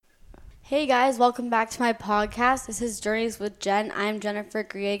Hey guys, welcome back to my podcast. This is Journeys with Jen. I'm Jennifer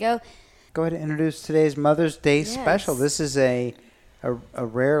Griego. Go ahead and introduce today's Mother's Day special. This is a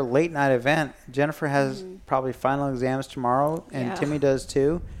rare late night event. Jennifer has probably final exams tomorrow, and Timmy does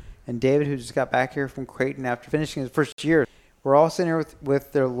too. And David, who just got back here from Creighton after finishing his first year. We're all sitting here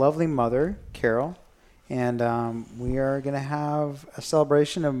with their lovely mother, Carol, and we are going to have a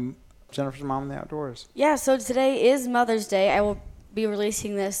celebration of Jennifer's mom in the outdoors. Yeah, so today is Mother's Day. I will be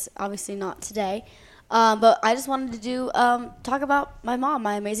releasing this, obviously not today. But I just wanted to do talk about my mom,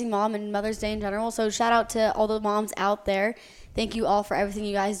 my amazing mom, and Mother's Day in general. So shout out to all the moms out there. Thank you all for everything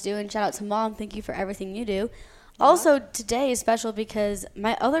you guys do. And shout out to Mom. Thank you for everything you do. Also, today is special because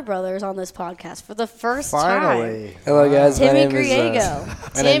my other brother is on this podcast for the first time. Hello, guys. Timmy my name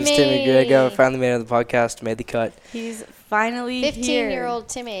Griego. My name is Timmy Griego. Finally made it on the podcast. Made the cut. He's finally here. 15-year-old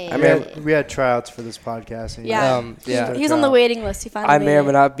Timmy. We had tryouts for this podcast. And yeah. He's on the waiting list. He finally I made may or may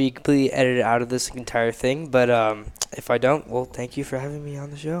it. not be completely edited out of this entire thing, but if I don't, well, thank you for having me on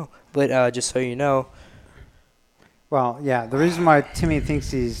the show. But just so you know. Well, yeah, the reason why Timmy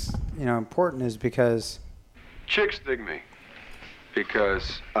thinks he's important is because chicks dig me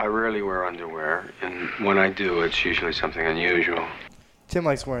because I rarely wear underwear, and when I do, it's usually something unusual. Tim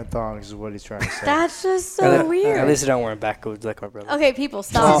likes wearing thongs is what he's trying to say. That's just so weird. At least I don't wear backwards like my brother. Okay, people,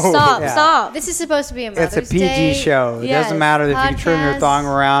 stop. This is supposed to be a Mother's it's a PG Day show. It doesn't matter if you turn your thong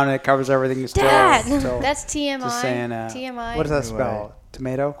around and it covers everything. Dad! That's TMI. Just saying, TMI. What does that spell?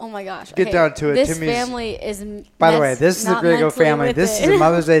 Tomato? Oh my gosh. Get down to it. This Timmy's family is By the way, this is the Griego family. This is a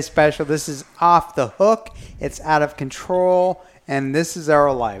Mother's Day special. This is off the hook. It's out of control. And this is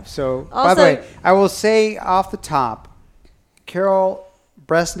our life. So, by the way, I will say off the top, Carol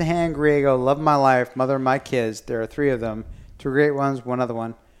Bresnahan Griego, love of my life, mother of my kids. There are 3 of them. 2 great ones, 1 other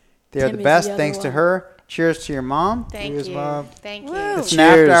one. They are the best. Thanks to her. Cheers to your mom. Thank you. Mom. Thank you. It's an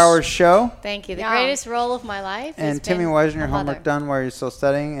after-hours show. Thank you. The greatest role of my life. And Timmy, why isn't your homework done while you're still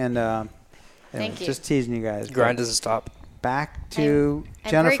studying? And thank you. Just teasing you guys. Grind doesn't stop. Back to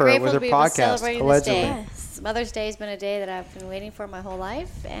I'm Jennifer very with her to be podcast. Celebrating Allegedly. this day. Yes. Mother's Day has been a day that I've been waiting for my whole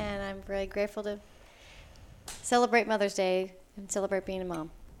life, and I'm very grateful to celebrate Mother's Day and celebrate being a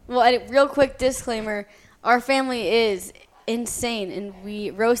mom. Well, real quick disclaimer. Our family is insane, and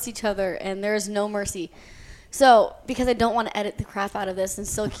we roast each other, and there is no mercy. So, because I don't want to edit the crap out of this and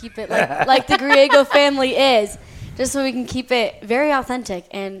still keep it like the Griego family is, just so we can keep it very authentic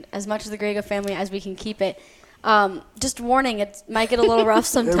and as much as the Griego family as we can keep it. Just warning, it might get a little rough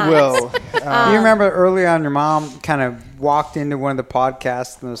sometimes. It will. You remember early on your mom kind of walked into one of the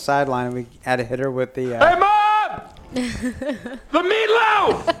podcasts on the sideline and we had to hit her with the... Hey, Mom! The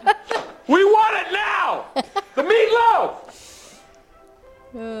meatloaf! We want it now! The meatloaf!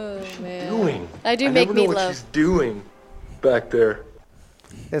 Oh, man. Doing? I do make never know what meatloaf. she's doing back there.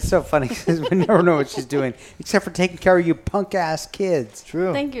 It's so funny because we never know what she's doing except for taking care of you punk-ass kids.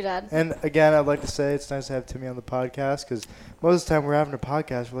 True. Thank you, Dad. And again, I'd like to say it's nice to have Timmy on the podcast because most of the time we're having a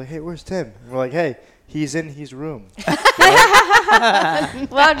podcast, we're like, hey, where's Tim? And we're like, hey, he's in his room.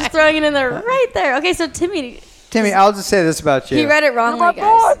 Wow, just throwing it in there right there. Okay, so Timmy, I'll just say this about you. he read it wrongly,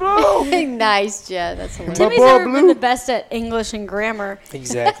 guys. Nice, Jen. That's hilarious. Timmy's never been the best at English and grammar.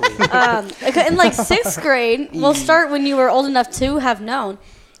 Exactly. In like 6th grade, we'll start when you were old enough to have known.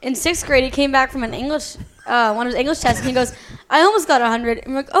 In 6th grade, he came back from an English, one of his English tests, and he goes, I almost got 100.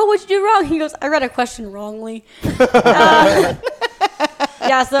 And we're like, oh, what'd you do wrong? He goes, I read a question wrongly. Yeah,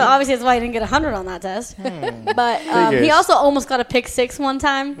 so obviously that's why he didn't get 100 on that test. But he also almost got a pick 6 one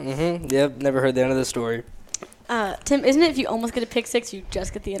time. Yep, never heard the end of the story. Tim, isn't it if you almost get a pick 6, you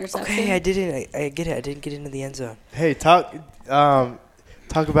just get the interception? Okay, I did it. I get it. I didn't get into the end zone. Hey, talk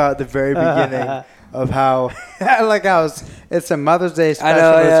about the very beginning of how... I like how it's a Mother's Day special. I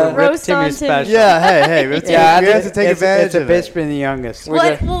know, yeah. It's a Rip Roast Timmy on Timmy. special. Yeah, hey, we have to, Yeah, we have to take advantage it's a of bitch it. being the youngest.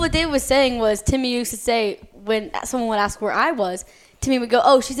 What Dave was saying was Timmy used to say when someone would ask where I was, Timmy would go,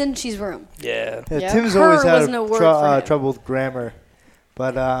 oh, she's in she's room. Yeah. Yeah, Tim's Her always had wasn't a word for him. trouble with grammar.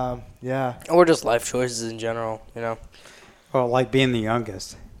 But, yeah. Or just life choices in general, you know. Well, like being the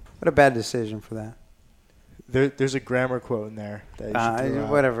youngest. What a bad decision for that. There's a grammar quote in there. That you should throw out.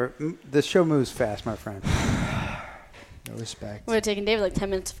 Whatever. The show moves fast, my friend. No respect. It would have taken David like 10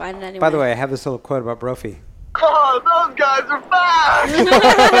 minutes to find it anyway. By the way, I have this little quote about Brophy. Oh, those guys are fast!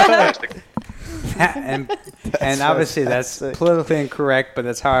 and obviously that's politically incorrect, but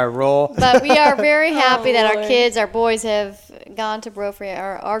that's how I roll. But we are very happy that our Lord. kids, our boys, have gone to Brophy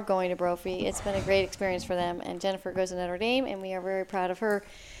or are going to Brophy. It's been a great experience for them. And Jennifer goes to Notre Dame, and we are very proud of her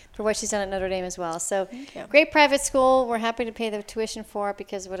for what she's done at Notre Dame as well. So great private school. We're happy to pay the tuition for it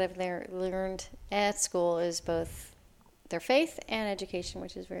because what I've learned at school is both their faith and education,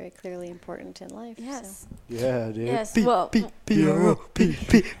 which is very clearly important in life. Yes. Yeah, dude. Yes. Well,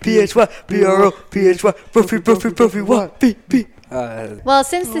 P-R-O-P-P-P-H-Y, P-R-O-P-H-Y, Brophy, what? P-P. Well,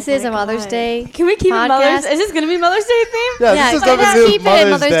 since this is a Mother's Day, can we keep it Mother's? Is this gonna be Mother's Day theme? Yeah, this is why nothing not to do keep with it a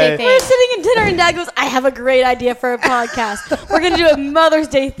Mother's Day. theme? We're sitting in dinner and Dad goes, I have a great idea for a podcast. We're going to do a Mother's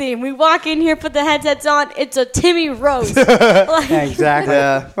Day theme. We walk in here, put the headsets on. It's a Timmy roast. Yeah,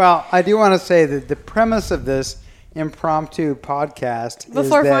 exactly. Well, I do want to say that the premise of this impromptu podcast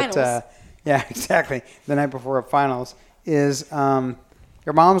Before is that, finals. yeah, exactly. The night before finals is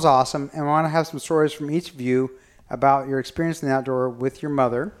your mom's awesome, and we want to have some stories from each of you about your experience in the outdoor with your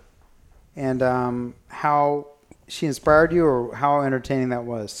mother and how she inspired you or how entertaining that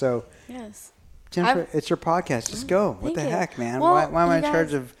was. So, Yes. Jennifer, it's your podcast. Just go. What Thank the you. heck, man? Well, Why am I in you charge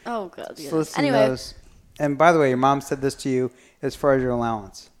guys- of Oh, God. soliciting Anyway. those? And by the way, your mom said this to you as far as your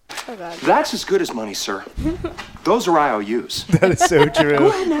allowance. Oh, God. That's as good as money, sir. Those are IOUs. That is so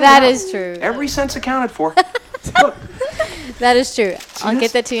true. that is true. Every cent's accounted for. Look, That is true. I'll this?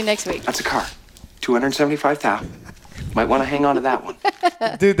 get that to you next week. that's a car. $275,000. Might want to hang on to that one.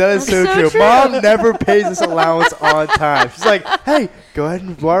 Dude, that is so so true. true. Mom never pays us allowance on time. She's like, hey, go ahead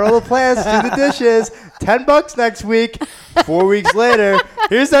and water all the plants, do the dishes. $10 next week. 4 weeks later,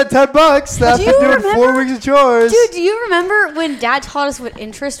 here's that $10. That's Do for you doing 4 remember- weeks of chores. Dude, do you remember when Dad taught us what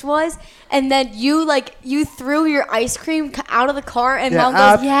interest was? And then you threw your ice cream out of the car, and Yeah, Mom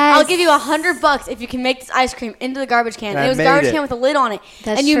goes, Yes. "I'll give you $100 if you can make this ice cream into the garbage can." And And I it was a made garbage it. can with a lid on it,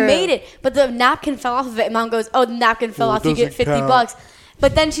 That's and you true. made it, but the napkin fell off of it. And Mom goes, "Oh, the napkin fell Well, off. it You get doesn't count." $50."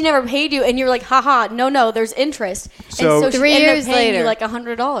 But then she never paid you, and you were like, "Haha, no, there's interest." So- and so 3 she ended up years paying later. you like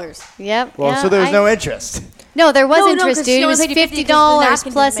 $100. Yep. Well, yeah, so there was I- no interest. No, there was No, interest, 'cause she dude. It only was paid you $50 'cause the $50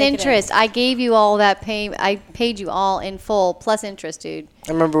 napkin plus didn't make it in. interest. I gave you all that pay. I paid you all in full plus interest, dude.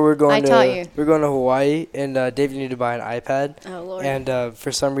 I remember we're going I taught you. we're going to Hawaii, and David needed to buy an iPad. Oh, Lord. And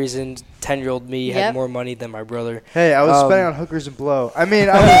for some reason, 10-year-old me Yep. had more money than my brother. Hey, I was Um, spending on hookers and blow. I mean,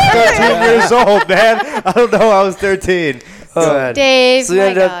 I was 13 years old, man. I don't know. I was 13. Go ahead. Dave, So he my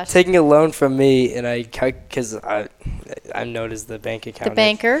ended up gosh. taking a loan from me, and because I'm known as the bank accountant. The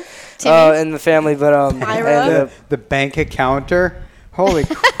banker, Timmy. In the family, but Myra? The bank accounter. Holy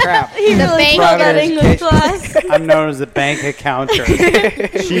crap! He The really bank- killed that Private English education. class. I'm known as the bank accounter.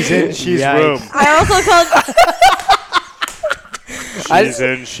 She's in, she's Yikes. room. I also called.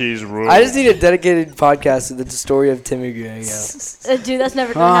 She's room. I just need a dedicated podcast to the story of Timmy growing up. Dude, that's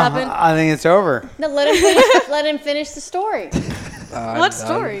never gonna happen. I think it's over. No, let him finish the story. What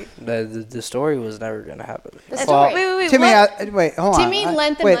story? The story was never going to happen. The story. Wait, Timmy, what? wait, hold on. Timmy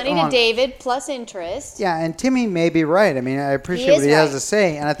lent the Wait, money hold to on. David plus interest. Yeah, and Timmy may be right. I mean, I appreciate He what is he has right. to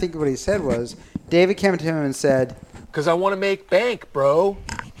say, and I think what he said was David came to him and said, Because I want to make bank, bro.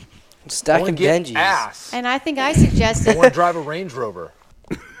 I Stacking want to get Benjis. ass. And I think I I suggested, want to drive a Range Rover.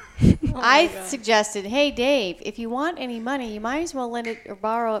 suggested, hey Dave, if you want any money, you might as well lend it or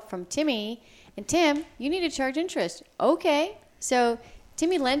borrow it from Timmy. And Tim, you need to charge interest. Okay, so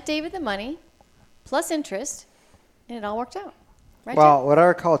Timmy lent David the money plus interest, and it all worked out. Right? well, what I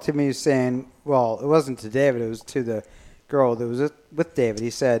recall Timmy was saying, well, it wasn't to David, it was to the girl that was with David.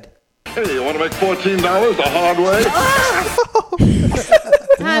 He said, Hey, you want to make $14 the hard way?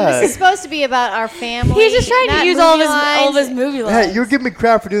 Tim? This is supposed to be about our family. He's just trying not to use movie all of his lines. movie lines. Hey, you were giving me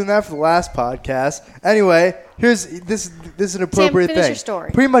crap for doing that for the last podcast. Anyway, this is an appropriate finish thing. your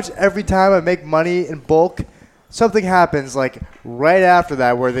story. Pretty much every time I make money in bulk, something happens like right after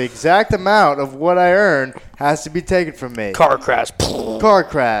that where the exact amount of what I earn has to be taken from me. Car crash. Car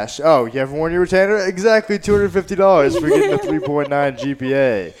crash. Oh, you ever worn your retainer? Exactly $250 for getting a 3.9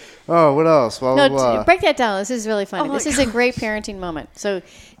 GPA. Oh, what else? Blah, blah, No, blah. break that down. This is really funny. Oh This my is a great parenting moment. So,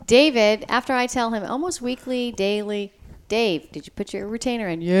 David, after I tell him almost weekly, daily, Dave, did you put your retainer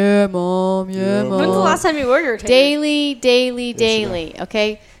in? Yeah, Mom. Yeah, Mom. When's the last time you wore your retainer? Daily.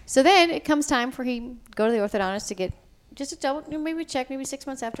 Okay. So then it comes time for him go to the orthodontist to get just a double, maybe check, maybe 6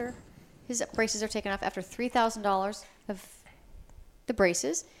 months after his braces are taken off, after $3,000 of the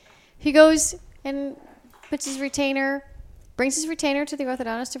braces. He goes and puts his retainer, brings his retainer to the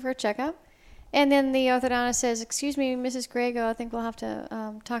orthodontist for a checkup. And then the orthodontist says, "Excuse me, Mrs. Grego, I think we'll have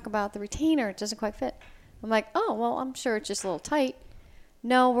to talk about the retainer. It doesn't quite fit." I'm like, "Oh, well, I'm sure it's just a little tight.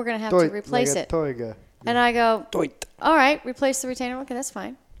 No, we're going to have to replace it." Toiga. And I go, Doit. "All right, replace the retainer. Okay, that's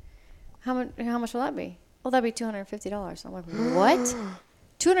fine. How much will that be?" "Well, that'd be $250. I'm like, "What?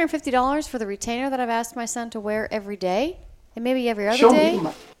 $250 for the retainer that I've asked my son to wear every day, and maybe every other day,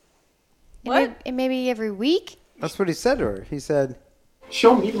 and maybe every week?" that's what he said to her. He said,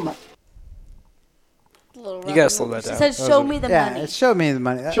 Show me the money. You gotta slow that She down. said, "Show me the yeah, money." it showed me the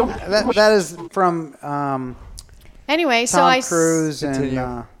money. Show me. That is from, And Anyway, so Tom I Cruise and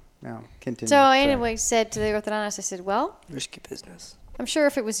Continue. continue. So I Sorry. anyway said to the orthodontist, I said, well, Risky business. I'm sure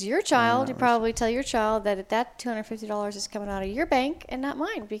if it was your child, you'd probably tell your child that that $250 is coming out of your bank and not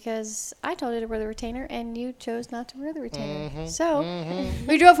mine because I told you to wear the retainer and you chose not to wear the retainer. So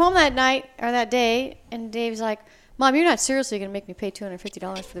we drove home that night or that day, and Dave's like, Mom, you're not seriously going to make me pay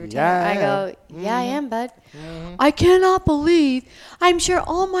 $250 for the retainer. Yeah, I I go, yeah, I am, bud. I cannot believe. I'm sure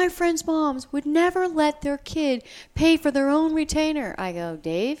all my friends' moms would never let their kid pay for their own retainer. I go,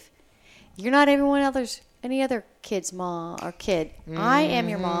 Dave, you're not any other kid's mom or kid. I am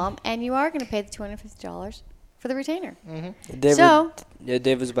your mom, and you are going to pay the $250 for the retainer. David, So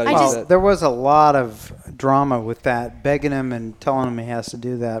Dave was about I to just- use that. There was a lot of drama with that, begging him and telling him he has to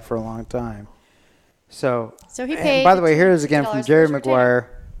do that for a long time. So So he and paid by the way, here it is again $250 from for Jerry his retainer.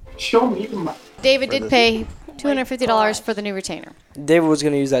 McGuire. David did pay $250 for the new retainer. David was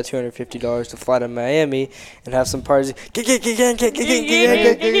going to use that $250 to fly to Miami and have some parties.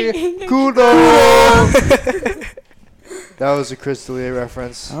 Cool dog. That was a Chris D'Elia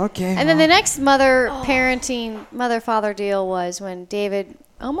reference. Okay. And then the next mother-father deal was when David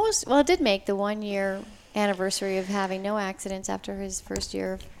did make the 1-year anniversary of having no accidents after his first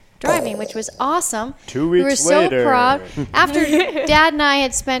year of driving, which was awesome. 2 We were weeks so later. proud. After Dad and I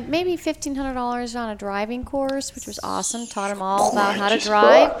had spent maybe $1,500 on a driving course, which was awesome. Taught him all about how to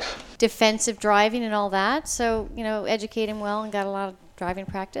drive, defensive driving and all that. So, educate him well and got a lot of driving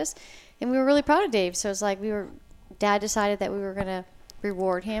practice. And we were really proud of Dave. So it's like Dad decided that we were going to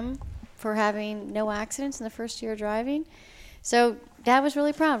reward him for having no accidents in the first year of driving. So Dad was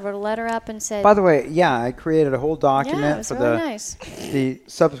really proud. Wrote a letter up and said, By the way, I created a whole yeah, document it was for really the nice. the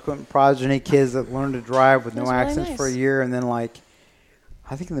subsequent progeny kids that learned to drive with It no was really accidents for a nice. year, and then I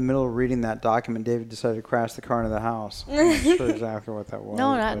think in the middle of reading that document, David decided to crash the car into the house. I'm not sure exactly what that was.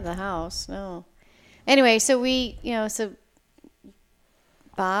 No, not in but- the house. No. Anyway, so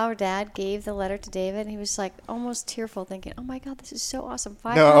Bob, or Dad, gave the letter to David, and he was like almost tearful, thinking, "Oh my God, this is so awesome!"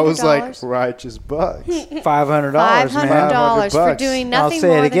 $500. No, I was like, righteous bucks. $500, $500 man. for $500. doing I'll nothing say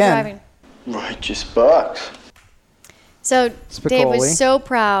it more than again. driving. Righteous bucks. So Dave Spicoli. was so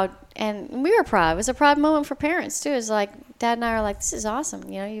proud, and we were proud. It was a proud moment for parents too. It was like Dad and I are like, "This is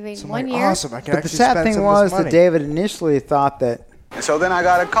awesome." You made So I'm 1 like, year. awesome. I can But the actually sad spend thing some was of this that money. David initially thought that And so then I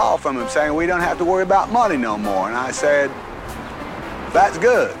got a call from him saying we don't have to worry about money no more. And I said, that's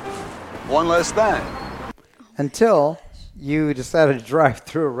good. One less thing. until you decided to drive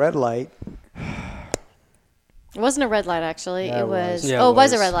through a red light. It wasn't a red light, actually. Yeah, it it was. was. Yeah, Oh, it it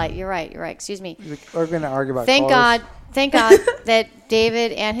was a was. red light. You're right. Excuse me. We're going to argue about Thank colors. God that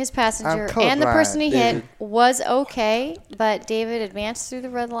David and his passenger I'm and the person he colorblind. hit was okay, but David advanced through the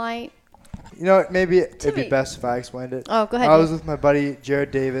red light. You know what? Maybe it'd be Timmy. best if I explained it. Oh, go ahead, I was Dave. with my buddy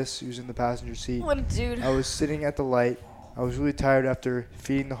Jared Davis, who's in the passenger seat. What a dude. I was sitting at the light. I was really tired after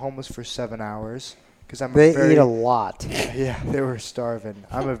feeding the homeless for 7 hours because I'm They a very eat a lot. yeah, they were starving.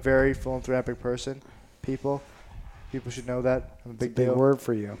 I'm a very philanthropic person. People should know that. I'm a big Big deal. word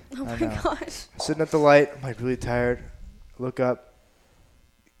for you. Oh I my know. gosh. Sitting at the light, I'm like really tired. Look up,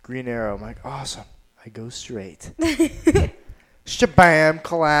 green arrow. I'm like, awesome. I go straight. Shabam,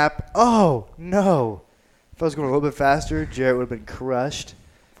 clap. Oh no! If I was going a little bit faster, Jared would have been crushed.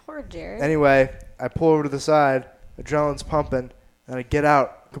 Poor Jared. Anyway, I pull over to the side, adrenaline's pumping, and I get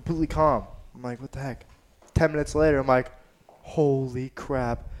out completely calm. I'm like, what the heck? 10 minutes later, I'm like, holy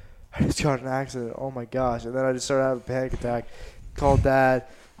crap. I just got in an accident. Oh my gosh. And then I just started having a panic attack. Called Dad.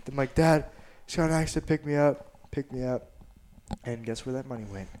 I'm like, Dad, just got in an accident. Pick me up. And guess where that money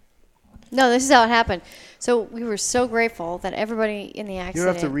went? No, this is how it happened. So we were so grateful that everybody in the accident You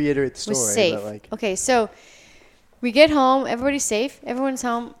don't have to reiterate the story. was safe. But like, Okay, so we get home. Everybody's safe. Everyone's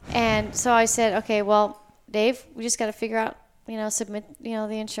home. And so I said, okay, well, Dave, we just got to figure out, submit, the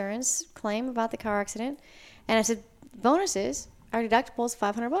insurance claim about the car accident. And I said, bonus is our deductible is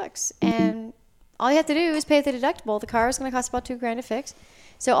 $500. And all you have to do is pay the deductible. The car is going to cost about $2,000 to fix.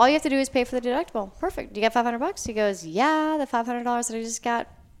 So all you have to do is pay for the deductible. Perfect. You got $500? He goes, yeah, the $500 that I just got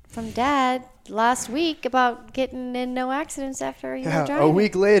from Dad last week about getting in no accidents after you were yeah, driving. a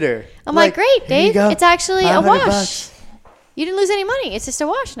week later. I'm like, great, "Here you Dave. go, It's actually a 500 wash. bucks." You didn't lose any money. It's just a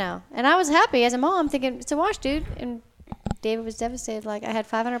wash now. And I was happy as a mom thinking, it's a wash, dude. And David was devastated. Like, I had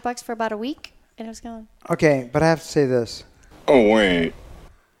 $500 for about a week, and it was gone. Okay, but I have to say this. Oh, wait.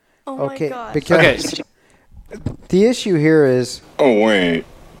 Oh Okay, my gosh. because the issue here is Oh, wait.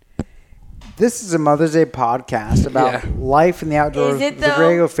 this is a Mother's Day podcast about Yeah. life in the outdoors Is it, with the though?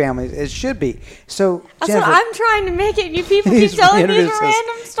 Grego families. It should be. So, That's Jennifer, what I'm trying to make it. You people please keep telling these introduce us.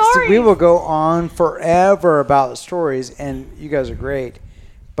 random stories. We will go on forever about the stories, and you guys are great.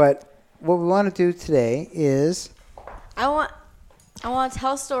 But what we want to do today is I want to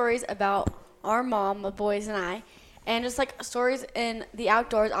tell stories about our mom, the boys and I, and just like stories in the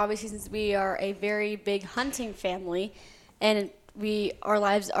outdoors. Obviously, since we are a very big hunting family, and our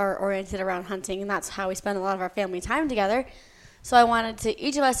lives are oriented around hunting, and that's how we spend a lot of our family time together. So I wanted to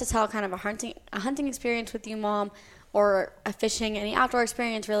each of us to tell kind of a hunting experience with you, Mom, or a fishing, any outdoor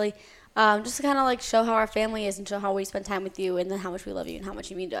experience really, just to kind of like show how our family is and show how we spend time with you, and then how much we love you and how much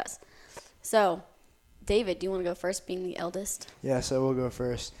you mean to us. So, David, do you want to go first, being the eldest? Yes, I will go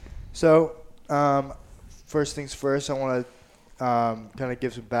first. So, first things first, I want to kind of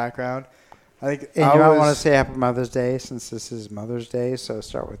give some background. I think and I want to say Happy Mother's Day since this is Mother's Day, so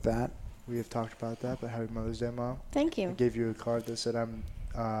start with that. We have talked about that, but Happy Mother's Day, Mom. Thank you. I gave you a card that said I'm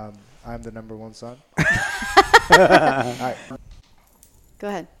the number one son. All right. Go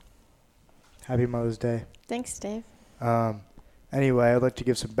ahead. Happy Mother's Day. Thanks, Dave. Anyway, I'd like to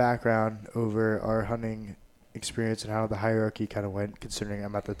give some background over our hunting experience and how the hierarchy kind of went, considering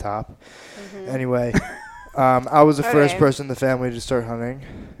I'm at the top. Mm-hmm. Anyway, I was the first person in the family to start hunting,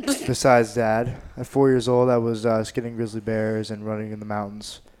 besides Dad. At 4 years old, I was skinning grizzly bears and running in the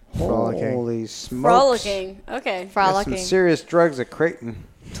mountains, frolicking. Holy smokes. Frolicking. Okay. Frolicking. Some serious drugs at Creighton.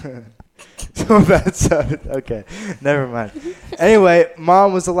 So that's okay. Never mind. Anyway,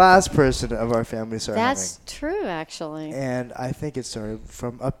 Mom was the last person of our family to start hunting. That's true, actually. And I think it started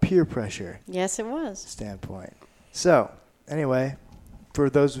from a peer pressure. Yes, it was. Standpoint. So, anyway, for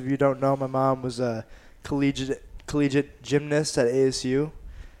those of you who don't know, my mom was a collegiate gymnast at ASU.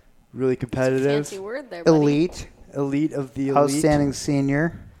 Really competitive. Fancy word there, buddy. Elite of the elite. Outstanding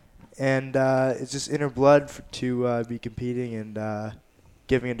senior. And it's just in her blood to be competing and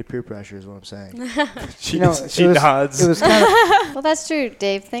giving into peer pressure is what I'm saying. She nods. It was kind of well, that's true,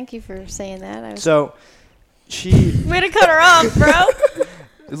 Dave. Thank you for saying that. So, she... Way to cut her off, bro.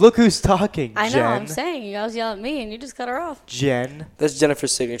 Look who's talking, I know, Jen. I'm saying. You guys yell at me, and you just cut her off. Jen. That's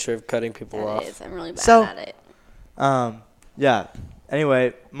Jennifer's signature of cutting people off. It is. I'm really bad at it. Yeah.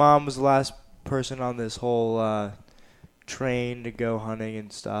 Anyway, Mom was the last person on this whole train to go hunting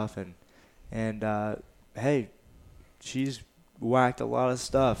and stuff. And hey, she's whacked a lot of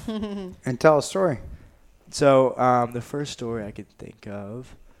stuff. And tell a story. So the first story I could think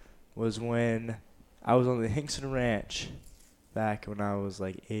of was when I was on the Hinkson Ranch back when I was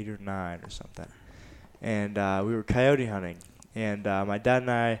like 8 or 9 or something. And we were coyote hunting. And my dad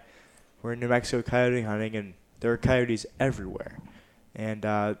and I were in New Mexico coyote hunting, and there are coyotes everywhere. And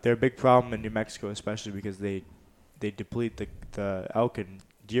they're a big problem in New Mexico, especially because they deplete the elk and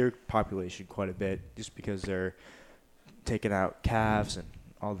deer population quite a bit just because they're taking out calves and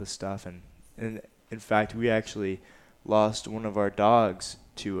all this stuff. And in fact, we actually lost one of our dogs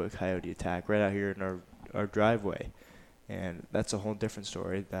to a coyote attack right out here in our driveway. And that's a whole different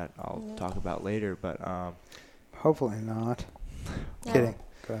story that I'll talk about later. But hopefully not. No. Kidding.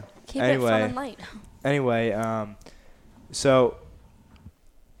 Go ahead. Keep it fun and light. Anyway, so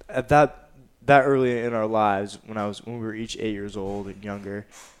at that early in our lives, when we were each 8 years old and younger,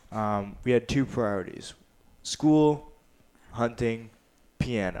 we had two priorities: school, hunting,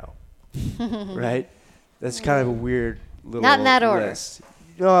 piano. Right? That's kind of a weird little Not in that list.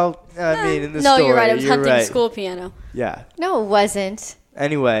 Well, I mean, in the no, story, you're right. It was you're hunting, right. school, piano. Yeah. No, it wasn't.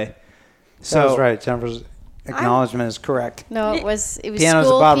 Anyway, so that was right. Jennifer's acknowledgement is correct. No, it was Piano's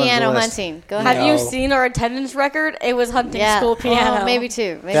school the bottom of the piano list. hunting. Go Have ahead. you seen our attendance record? It was hunting, school, piano. Oh, maybe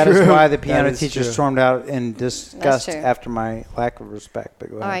two. Maybe That two. is why the That piano is teacher true. stormed out in disgust true. after my lack of respect.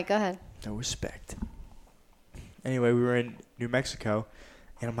 But go ahead. All right, go ahead. no respect. Anyway, we were in New Mexico,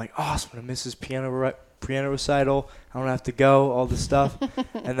 and I'm like, awesome, I miss this piano recital. I don't have to go, all this stuff.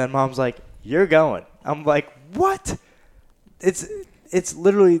 And then Mom's like, you're going. I'm like, what? It's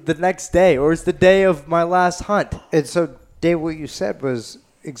literally the next day, or it's the day of my last hunt. And so, Dave, what you said was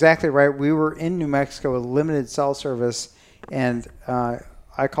exactly right. We were in New Mexico with limited cell service, and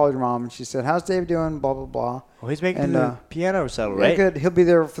I called your mom, and she said, how's Dave doing? Blah, blah, blah. Well, he's making And, the piano recital, Yeah, right? good. He'll be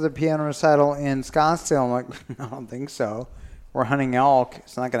there for the piano recital in Scottsdale. I'm like, I don't think so. We're hunting elk.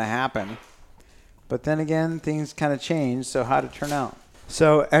 It's not going to happen. But then again, things kind of changed. So how'd it turn out?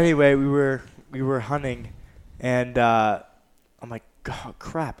 So anyway, we were hunting, and I'm like, oh,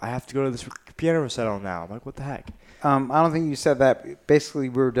 crap, I have to go to this piano recital now. I'm like, what the heck? I don't think you said that. Basically,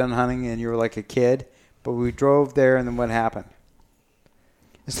 we were done hunting, and you were like a kid. But we drove there, and then what happened?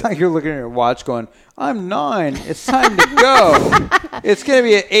 It's like you're looking at your watch going, I'm 9. It's time to go. It's going to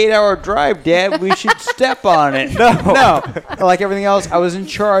be an 8-hour drive, Dad. We should step on it. No. Like everything else, I was in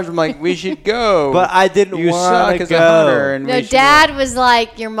charge. I'm like, we should go. But I didn't You want suck to as a hunter. go. And No, we should Dad was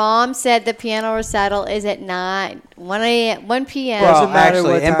like, your mom said the piano recital is at 1 p.m. Well, Doesn't matter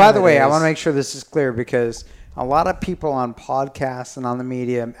actually, what and time by the it way, I is. want to make sure this is clear because A lot of people on podcasts and on the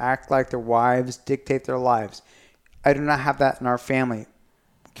media act like their wives dictate their lives. I do not have that in our family.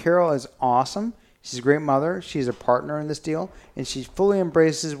 Carol is awesome. She's a great mother. She's a partner in this deal, and she fully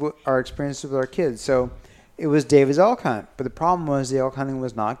embraces our experiences with our kids. So it was David's elk hunt, but the problem was the elk hunting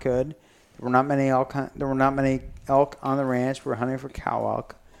was not good. There were not many elk on the ranch. We were hunting for cow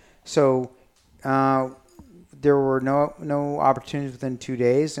elk, so there were no opportunities within 2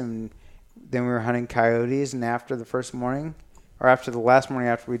 days, and then we were hunting coyotes. And after the first morning, or after the last morning,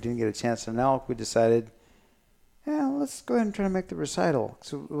 after we didn't get a chance at an elk, we decided, yeah, let's go ahead and try to make the recital.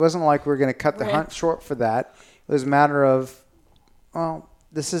 So it wasn't like we were going to cut the hunt short for that. It was a matter of, well,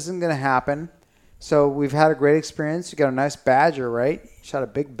 this isn't going to happen. So we've had a great experience. You got a nice badger, right? You shot a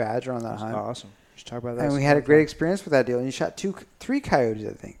big badger on that hunt. Awesome. Just talk about that. And we had a great experience with that deal. And you shot 3 coyotes,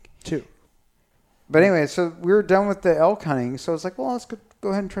 I think. 2. But anyway, so we were done with the elk hunting. So it's like, well, let's go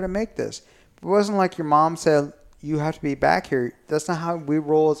ahead and try to make this. It wasn't like your mom said, you have to be back here. That's not how we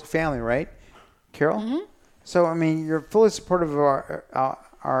roll as a family, right, Carol? Mm-hmm. So, I mean, you're fully supportive of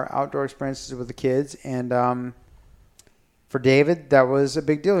our outdoor experiences with the kids. And for David, that was a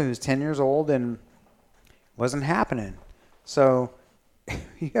big deal. He was 10 years old and wasn't happening. So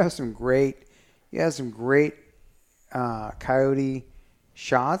you have some great coyote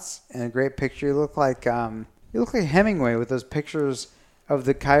shots and a great picture. You look like Hemingway with those pictures of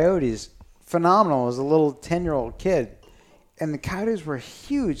the coyotes. Phenomenal as a little 10-year-old kid. And the coyotes were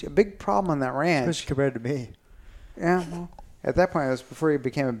huge, a big problem on that ranch. Especially compared to me. Yeah, well, at that point, it was before he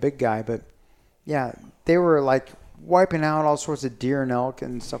became a big guy. But, yeah, they were, like, wiping out all sorts of deer and elk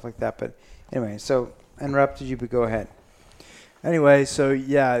and stuff like that. But, anyway, so interrupted you, but go ahead. Anyway, so,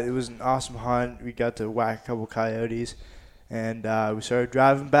 yeah, it was an awesome hunt. We got to whack a couple coyotes. And we started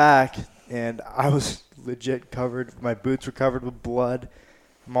driving back, and I was legit covered. My boots were covered with blood.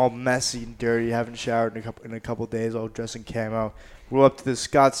 I'm all messy and dirty, haven't showered in a couple days, all dressed in camo. Roll up to the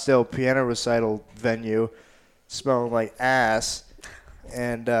Scottsdale piano recital venue, smelling like ass.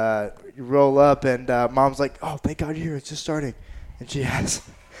 And you roll up, and Mom's like, "Oh, thank God you're here. It's just starting." And she has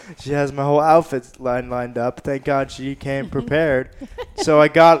my whole outfit lined up. Thank God she came prepared. So I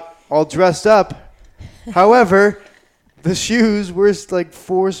got all dressed up. However, the shoes were like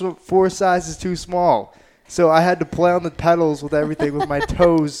four sizes too small. So I had to play on the pedals with everything with my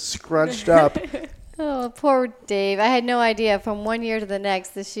toes scrunched up. Oh, poor Dave. I had no idea. From one year to the next,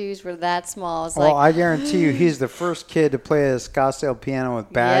 the shoes were that small. It's well, I guarantee you he's the first kid to play a Scottsdale piano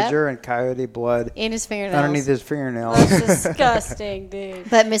with badger and coyote blood in his fingernails. Underneath his fingernails. That's disgusting, dude.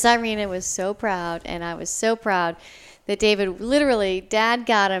 But Miss Irina was so proud, and I was so proud that David literally, Dad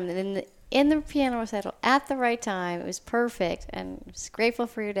got him in the piano recital at the right time. It was perfect, and I was grateful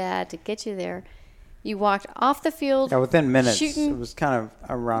for your dad to get you there. You walked off the field. Yeah, within minutes. It was kind of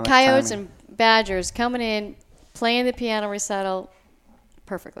ironic coyotes timing. and badgers coming in, playing the piano recital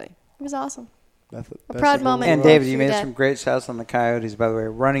perfectly. It was awesome. A proud moment. And David, you made some great shots on the coyotes, by the way.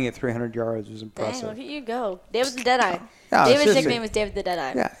 Running at 300 yards was impressive. Dang, look at you go. David the Deadeye. Yeah, David's nickname was David the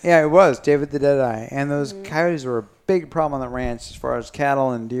Deadeye. Yeah, it was. David the Deadeye. And those coyotes were a big problem on the ranch as far as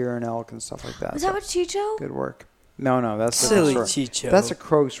cattle and deer and elk and stuff like that. Was that what Chicho? Good work. No, that's silly a Chicho. That's a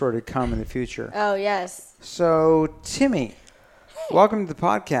Krog story to come in the future. Oh, yes. So, Timmy, welcome to the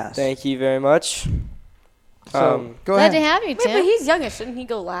podcast. Thank you very much. So, go Glad ahead. to have you, Tim. Wait, but he's youngest. Shouldn't he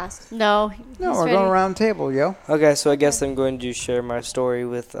go last? No, we're going around table, yo. Okay, so I guess I'm going to share my story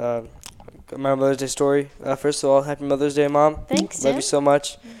with my Mother's Day story. First of all, happy Mother's Day, Mom. Thanks, Love Tim. you so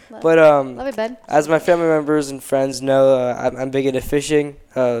much. Love you, bud. As my family members and friends know, I'm big into fishing.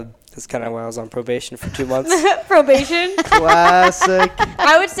 That's kind of why I was on probation for 2 months. Probation? Classic.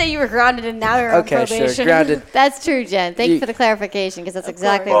 I would say you were grounded and now you're on probation. Sure, grounded. That's true, Jen. Thank you for the clarification, because that's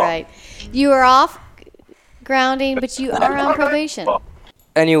exactly course. right. You are off grounding, but you are on probation.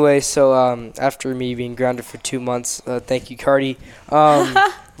 Anyway, so after me being grounded for 2 months, thank you, Cardi.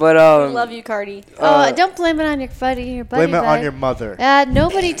 But we love you, Cardi. Don't blame it on your buddy. Blame it on your mother.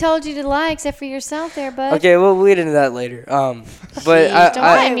 Nobody told you to lie except for yourself there, bud. Okay, we'll get into that later. But Jeez, don't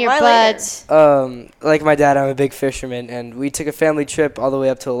blame your buds. Like my dad, I'm a big fisherman, and we took a family trip all the way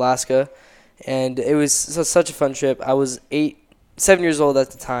up to Alaska, and it was such a fun trip. I was 7 years old at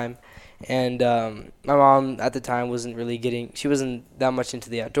the time, and my mom at the time wasn't that much into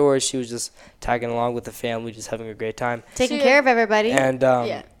the outdoors. She was just tagging along with the family, just having a great time. Taking care of everybody. And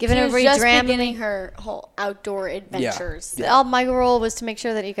giving everybody just Dramamine. beginning her whole outdoor adventures. Yeah. All my role was to make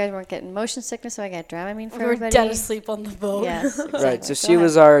sure that you guys weren't getting motion sickness, so I got Dramamine for We were everybody. dead asleep on the boat. Yes, exactly. Right, so she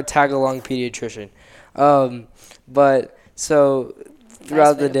was our tag-along pediatrician. But so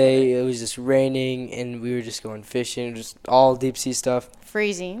throughout the day, it was just raining, and we were just going fishing, just all deep-sea stuff.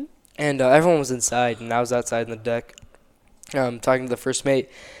 Freezing. And everyone was inside, and I was outside on the deck talking to the first mate.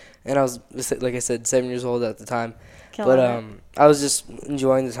 And I was, like I said, 7 years old at the time. I was just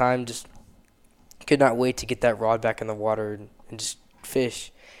enjoying the time, just could not wait to get that rod back in the water and just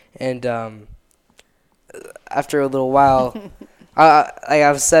fish. And after a little while,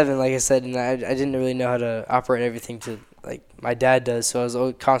 I was 7, like I said, and I didn't really know how to operate everything to like my dad does. So I was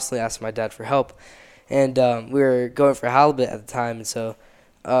always constantly asking my dad for help. And we were going for halibut at the time, and so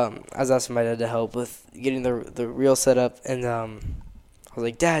I was asking my dad to help with getting the reel set up. And I was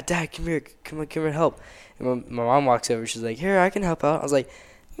like, Dad, come here and help. And my mom walks over. She's like, here, I can help out. I was like,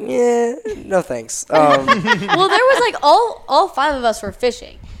 yeah, no thanks. Well, there was like all 5 of us were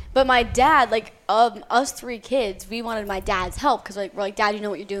fishing. But my dad, like, us 3 kids, we wanted my dad's help because we're like, Dad, you know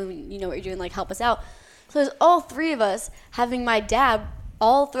what you're doing, like, help us out. So there's all 3 of us having my dad,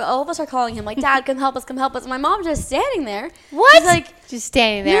 all of us are calling him, like, Dad, come help us. And my mom just standing there. What? She's like, just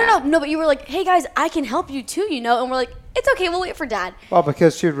standing there. No, but you were like, hey, guys, I can help you too, And we're like, it's okay, we'll wait for Dad. Well,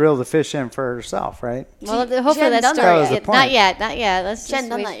 because she'd reel the fish in for herself, right? Well, hopefully that's done that was the point. Not yet. She hadn't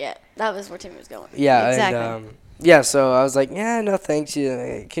done that yet. That was where Timmy was going. Yeah, exactly. And, so I was like, yeah, no thanks.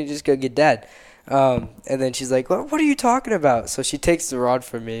 Can you just go get Dad? And then she's like, what are you talking about? So she takes the rod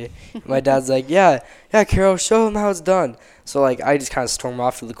from me. My dad's like, yeah, Carol, show him how it's done. So, like, I just kind of storm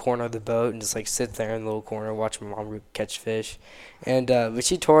off to the corner of the boat and just, like, sit there in the little corner, watch my mom catch fish. And, but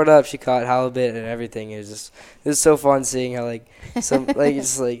she tore it up. She caught halibut and everything. It was so fun seeing how, like,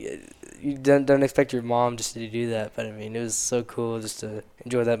 you don't expect your mom just to do that. But, I mean, it was so cool just to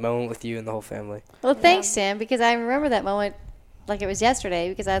enjoy that moment with you and the whole family. Well, thanks, Sam, because I remember that moment like it was yesterday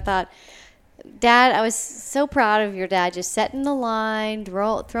because I thought, Dad, I was so proud of your dad just setting the line,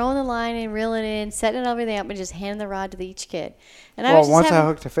 throwing the line and reeling it in, setting everything up, and just handing the rod to each kid. And once I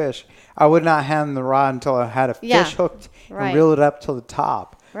hooked a fish, I would not hand the rod until I had a fish hooked and reel it up till the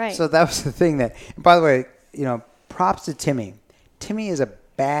top. Right. So that was the thing and by the way, props to Timmy. Timmy is a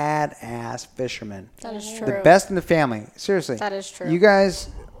badass fisherman. That is true. The best in the family. Seriously. That is true. You guys,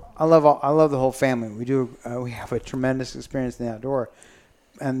 I love the whole family. We have a tremendous experience in the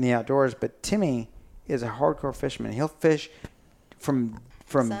outdoors, but Timmy is a hardcore fisherman. He'll fish from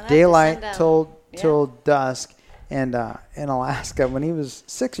daylight till dusk. And in Alaska, when he was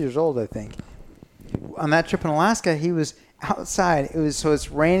 6 years old, I think, on that trip in Alaska, he was outside. It's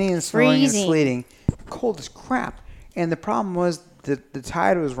raining and snowing and sleeting, cold as crap. And the problem was the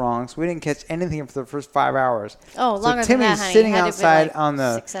tide was wrong, so we didn't catch anything for the first 5 hours. Oh, longer than that, honey. Timmy's sitting outside like on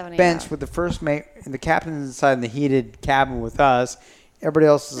the 6, 7, bench with the first mate, and the captain's inside in the heated cabin with us. Everybody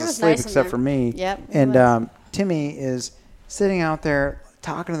else is asleep except for me. Yep. And Timmy is sitting out there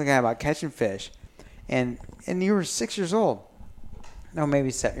talking to the guy about catching fish. And you were 6 years old. No,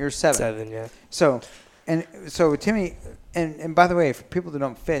 maybe 7. You were 7. 7, yeah. So Timmy, and by the way, for people that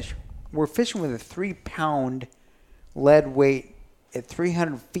don't fish, we're fishing with a 3-pound lead weight at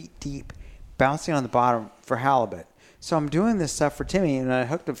 300 feet deep, bouncing on the bottom for halibut. So I'm doing this stuff for Timmy, and I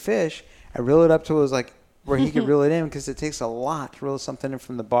hooked a fish. I reel it up till it was like where he could reel it in because it takes a lot to reel something in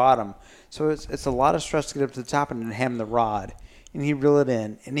from the bottom. So it's a lot of stress to get up to the top and then ham the rod. And he reel it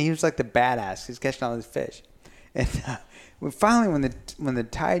in, and he was like the badass. He's catching all these fish. And finally, when the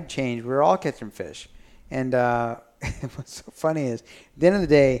tide changed, we were all catching fish. And what's so funny is, at the end of the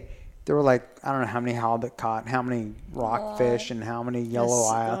day, there were like, I don't know how many halibut caught, how many rockfish, and how many yellow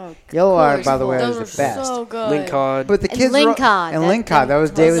eye. Yellow eye, by the way, was the best. So good. Lingcod. But the kids lingcod. And lingcod. That was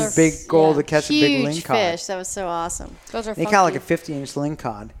David's big goal to catch a big lingcod. Huge fish. That was so awesome. Those are He caught like a 50-inch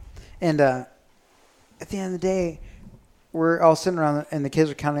lingcod. And at the end of the day, we're all sitting around, and the kids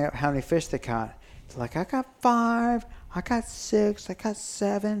are counting up how many fish they caught. It's like, I got 5, I got 6, I got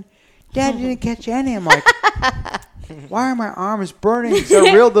 7. Dad, you didn't catch any. I'm like, why are my arms burning? So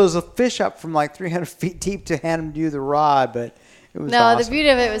I reeled those fish up from like 300 feet deep to hand them to you the rod, but it was awesome. The beauty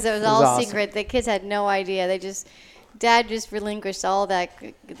of it was all awesome. secret. The kids had no idea. Dad just relinquished all that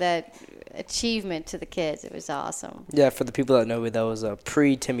achievement to the kids. It was awesome. Yeah, for the people that know me, that was a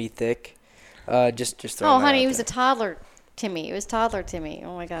pre-Timmy Thick. Just oh, honey, he was a toddler Timmy. It was toddler Timmy.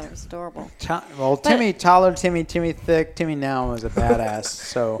 Oh my God, it was adorable. Timmy, toddler Timmy Thick. Timmy now was a badass.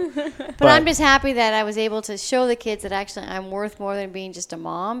 So, but I'm just happy that I was able to show the kids that actually I'm worth more than being just a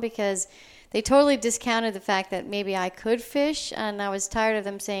mom, because they totally discounted the fact that maybe I could fish, and I was tired of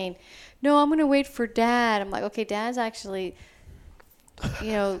them saying, "No, I'm going to wait for Dad." I'm like, okay, Dad's actually,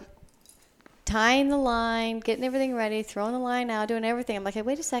 tying the line, getting everything ready, throwing the line out, doing everything. I'm like, hey,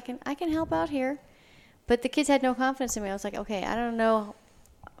 wait a second, I can help out here. But the kids had no confidence in me. I was like, okay, I don't know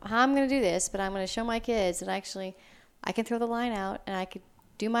how I'm going to do this, but I'm going to show my kids that actually I can throw the line out and I could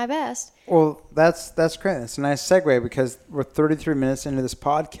do my best. Well, that's great. It's a nice segue because we're 33 minutes into this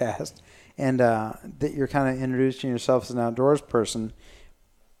podcast, and that you're kind of introducing yourself as an outdoors person.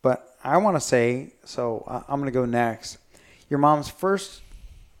 But I want to say, so I'm going to go next. Your mom's first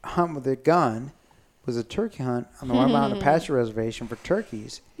hunt with a gun was a turkey hunt on the White Mountain Apache Reservation for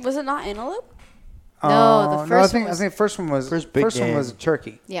turkeys. Was it not antelope? No, the first one I think the first one was First big one game. was a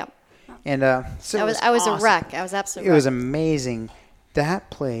turkey. Yeah. And so I was awesome. a wreck. I was absolutely It was wrecked. amazing. That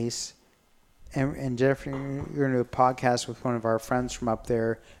place, and Jennifer, you're going to do a podcast with one of our friends from up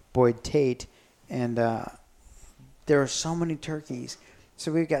there, Boyd Tate, and there are so many turkeys.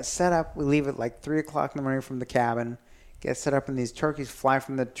 So we got set up. We leave at like 3 o'clock in the morning from the cabin, get set up, and these turkeys fly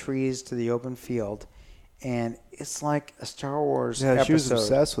from the trees to the open field. And it's like a Star Wars episode. She was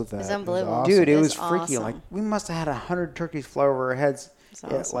obsessed with that. It's unbelievable. awesome. Dude, it It's was freaky. awesome. Like, we must have had 100 turkeys fly over our heads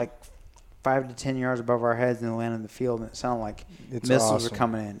at awesome. like 5 to 10 yards above our heads and they land in the field. And it sounded like It's missiles awesome. were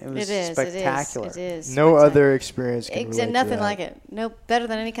coming in. It was It is. spectacular. It is. No other experience can relate to Nothing that. like it. No better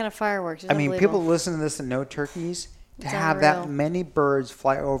than any kind of fireworks. It's I mean, unbelievable. people listen to this and know turkeys. To It's have that unreal. many birds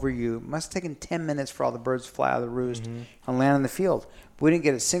fly over you must have taken 10 minutes for all the birds to fly out of the roost and land in the field. But we didn't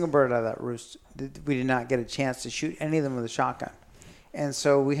get a single bird out of that roost. We did not get a chance to shoot any of them with a shotgun. And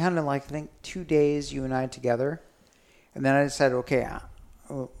so we had, like, I think 2 days, you and I together. And then I decided, okay,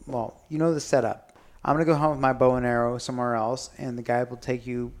 well, you know the setup. I'm going to go hunt with my bow and arrow somewhere else, and the guide will take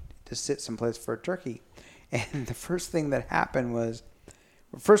you to sit someplace for a turkey. And the first thing that happened was,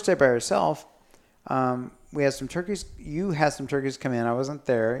 first day by yourself, we had some turkeys. You had some turkeys come in. I wasn't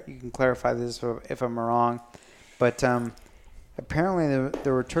there. You can clarify this if I'm wrong. But apparently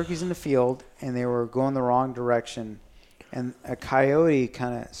there were turkeys in the field, and they were going the wrong direction. And a coyote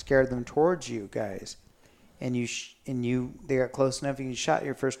kind of scared them towards you guys. And they got close enough, and you shot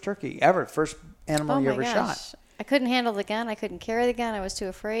your first turkey ever, first animal you ever shot. I couldn't handle the gun. I couldn't carry the gun. I was too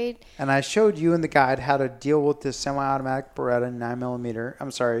afraid. And I showed you and the guide how to deal with this semi-automatic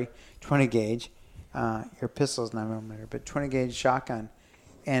Beretta 20 gauge. Your pistol's 9mm, but 20 gauge shotgun,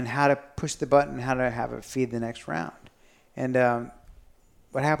 and how to push the button, how to have it feed the next round. And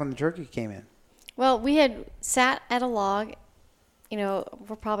what happened when the turkey came in? Well, we had sat at a log.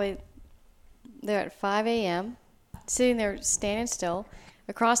 We're probably there at 5 a.m., sitting there standing still.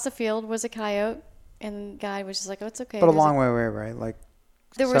 Across the field was a coyote, and the guy was just like, oh, it's okay. But a long way away, right? Like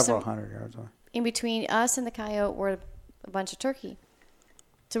there were several hundred yards away. In between us and the coyote were a bunch of turkey.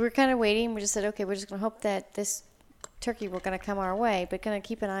 So we were kind of waiting. We just said, okay, we're just going to hope that this turkey were going to come our way, but going to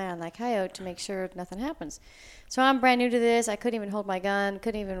keep an eye on that coyote to make sure nothing happens. So I'm brand new to this. I couldn't even hold my gun,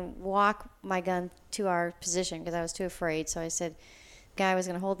 couldn't even walk my gun to our position because I was too afraid. So I said, guy was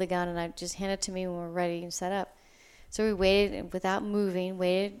going to hold the gun, and I just hand it to me when we're ready and set up. So we waited without moving,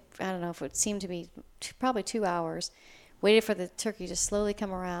 I don't know if it seemed to be probably 2 hours, waited for the turkey to slowly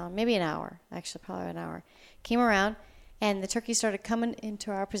come around, maybe an hour, actually probably an hour. Came around, and the turkey started coming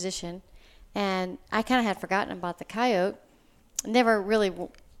into our position, and I kind of had forgotten about the coyote, never really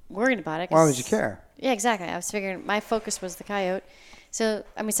worried about it. Why would you care? Yeah, exactly. I was figuring my focus was the coyote. So,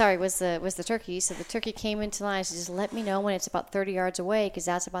 was the turkey. So the turkey came into line. She just let me know when it's about 30 yards away because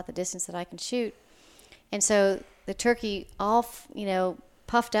that's about the distance that I can shoot. And so the turkey, all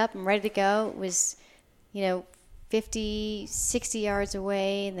puffed up and ready to go, was 50, 60 yards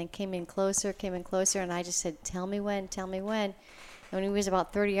away, and then came in closer, and I just said, tell me when. And when he was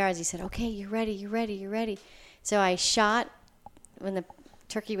about 30 yards, he said, okay, you're ready. So I shot. When the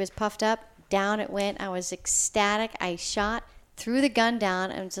turkey was puffed up, down it went. I was ecstatic. I shot, threw the gun down,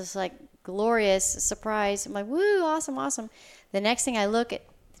 and it was just like glorious surprise. I'm like, woo, awesome. The next thing I look at,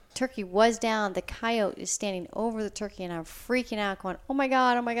 the turkey was down. The coyote is standing over the turkey, and I'm freaking out, going, oh my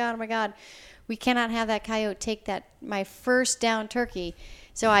God. We cannot have that coyote take my first down turkey.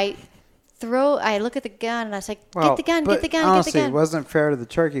 So I look at the gun, and I was like, get the gun. Honestly, it wasn't fair to the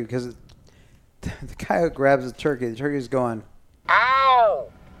turkey because the coyote grabs the turkey. The turkey's going, ow!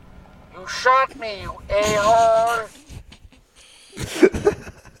 You shot me, you a-hole!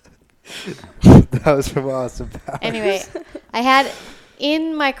 That was from Austin Powers. Anyway, I had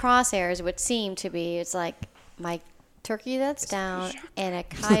in my crosshairs what seemed to be, it's like my turkey that's down and a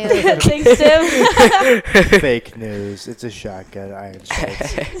coyote. Thanks, Tim. Fake news. It's a shotgun. Iron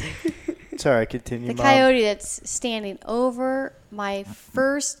sights. It's all right. Continue, The Mom. coyote that's standing over my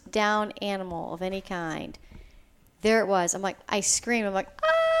first down animal of any kind. There it was. I screamed. I'm like,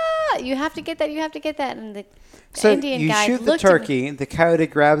 ah! You have to get that. And the Indian guy you shoot the looked at me. turkey. The coyote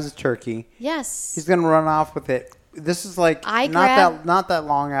grabs the turkey. Yes. He's gonna run off with it. This is like not that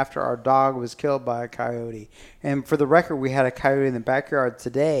long after our dog was killed by a coyote. And for the record, we had a coyote in the backyard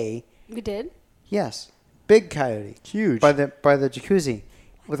today. We did? Yes, big coyote, huge, by the jacuzzi.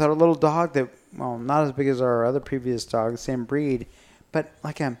 with our little dog that, well, not as big as our other previous dog, same breed, but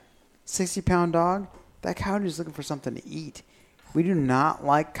like a 60-pound dog, that coyote is looking for something to eat. We do not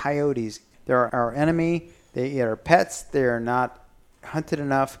like coyotes. They're our enemy. They eat our pets. They are not hunted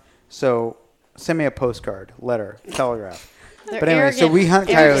enough. So send me a postcard, letter, telegraph. But anyway, arrogant. so we hunt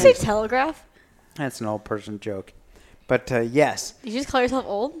Did coyotes. you say telegraph? That's an old person joke. But yes. Did you just call yourself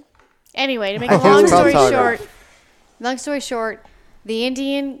old? Anyway, to make I a think it's long story short, the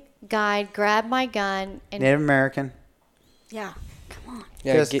Indian guide grabbed my gun and Native American. Yeah. Come on.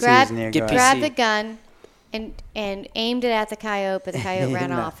 Yeah, Just get teasing you, get guys. PC. grabbed the gun and aimed it at the coyote, but the coyote He ran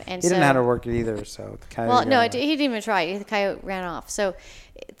didn't know- off. And he so, didn't know how to work it either, so the coyote well, no, got he didn't even try. The coyote ran off. So,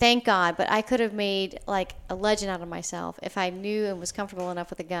 thank God. But I could have made like a legend out of myself if I knew and was comfortable enough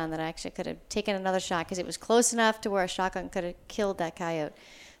with a gun that I actually could have taken another shot because it was close enough to where a shotgun could have killed that coyote.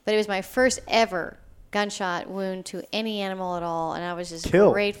 But it was my first ever gunshot wound to any animal at all, and I was just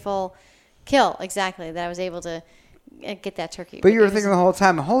grateful. Kill, exactly, that I was able to get that turkey. But you were thinking the whole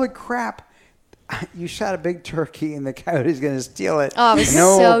time, holy crap, you shot a big turkey and the coyote's going to steal it. Oh, I was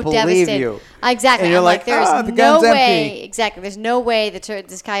no so one will devastated. believe you. Exactly. And you're I'm like, there's the no gun's way. empty. Exactly. There's no way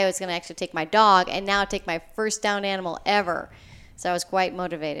this coyote's going to actually take my dog and now take my first downed animal ever. So I was quite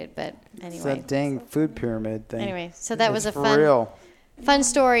motivated. But It's anyway. that dang food pyramid thing. Anyway, so that was a for fun, real. fun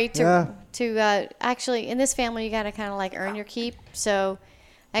story to actually in this family you got to kind of like earn your keep. So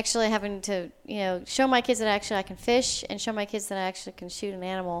actually having to show my kids that actually I can fish and show my kids that I actually can shoot an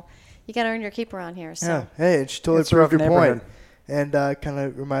animal. You got to earn your keep around here. So. Yeah. Hey, she totally It's a rough proved your neighborhood. point. And kind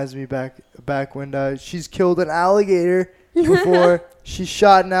of reminds me back when she's killed an alligator before she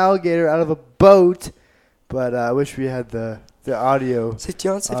shot an alligator out of a boat. But I wish we had the audio. Safety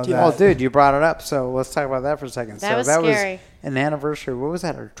on, safety that. on. Oh, dude, you brought it up, so let's talk about that for a second. That so was that scary. was an anniversary. What was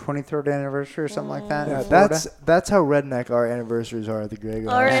that? Our 23rd anniversary or something like that? Yeah, in Florida? that's how redneck our anniversaries are at the Greg.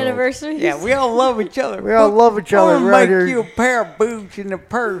 Our household. anniversary. Yeah, we all love each other. We all love each other. I'm We're gonna out make here. you a pair of boots and a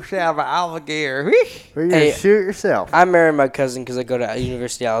purse out of an alligator. We're gonna Hey, shoot yourself. I married my cousin because I go to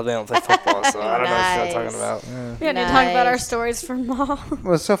University of Alabama and play football, so I don't know what you're talking about. We had to talk about our Nice. stories from mom.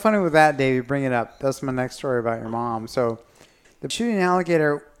 Well, it's so funny with that, Dave. You bring it up. That's my next story about your mom. So, the shooting an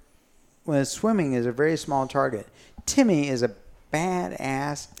alligator when it's swimming is a very small target. Timmy is a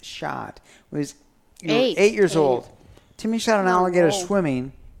badass shot. When he's 8 years old. Timmy shot an alligator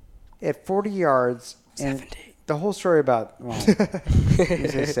swimming at 40 yards. 70. And the whole story about, well, you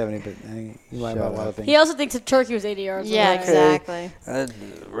say 70, but you lie about a lot of things. He also thinks a turkey was 80 yards Yeah, away. exactly.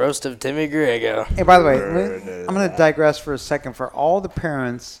 Roast of Timmy Griego. Hey, by the way, I'm going to digress for a second. For all the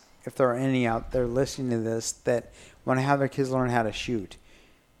parents, if there are any out there listening to this, that want to have their kids learn how to shoot,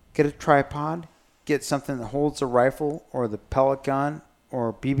 get a tripod, get something that holds a rifle or the pellet gun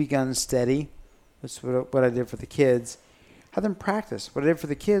or BB gun steady. That's what I did for the kids. Have them practice. What I did for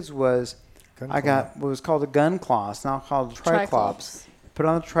the kids was I got what was called a gun cloth, now called triclops. Put it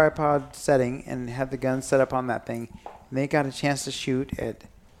on the tripod setting and had the gun set up on that thing. And they got a chance to shoot at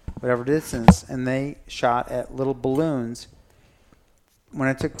whatever distance, and they shot at little balloons. When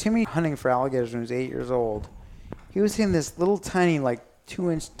I took Timmy hunting for alligators when he was 8 years old, he was hitting this little tiny, like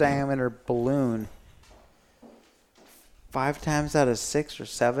 2-inch diameter balloon 5 times out of 6 or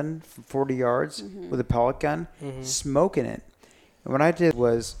 7 from 40 yards with a pellet gun, smoking it. And what I did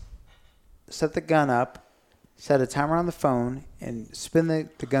was set the gun up, set a timer on the phone, and spin the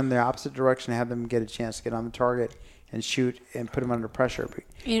gun the opposite direction, have them get a chance to get on the target and shoot and put them under pressure.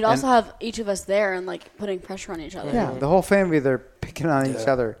 You'd also have each of us there and like putting pressure on each other. Yeah, the whole family, they're picking on each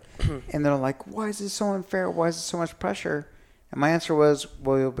other. And they're like, why is this so unfair? Why is this so much pressure? And my answer was,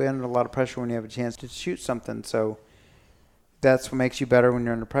 well, you'll be under a lot of pressure when you have a chance to shoot something. So that's what makes you better when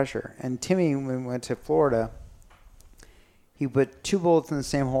you're under pressure. And Timmy, when we went to Florida, he put 2 bullets in the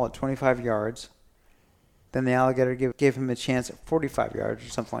same hole at 25 yards. Then the alligator gave him a chance at 45 yards or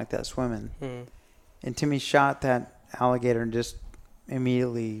something like that swimming. And Timmy shot that alligator and just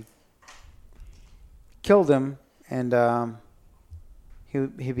immediately killed him. And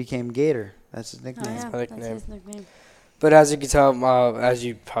he became Gator. That's his nickname. Oh, yeah, my that's nickname. his nickname. But as you can tell, as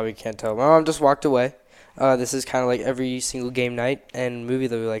you probably can't tell, my mom just walked away. This is kind of like every single game night and movie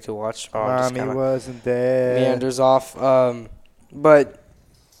that we like to watch. My mom just Mommy kinda wasn't there. meanders off. But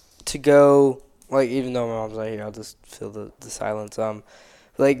to go, like, even though my mom's not here, I'll just feel the silence.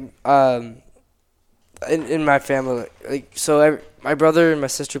 In my family, my brother and my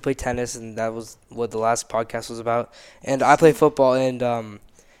sister play tennis, and that was what the last podcast was about. And I play football, and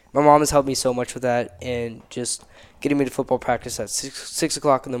my mom has helped me so much with that, and just getting me to football practice at 6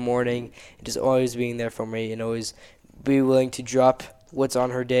 o'clock in the morning, and just always being there for me, and always be willing to drop what's on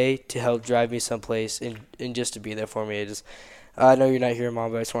her day to help drive me someplace, and just to be there for me. I know you're not here,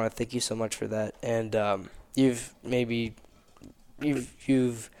 Mom, but I just want to thank you so much for that. And you've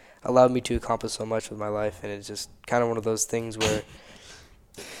allowed me to accomplish so much with my life, and it's just kind of one of those things where.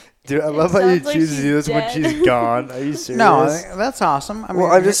 Dude, I love how you choose to do this when she's gone. Are you serious? No, that's awesome. I mean,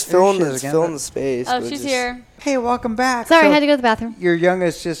 I'm just filling the space. Oh, she's here. Hey, welcome back. Sorry, I had to go to the bathroom. Your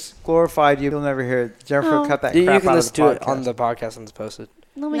youngest just glorified you. You'll never hear it. Jennifer, cut that crap You can out listen of the to podcast. it on the podcast when it's posted.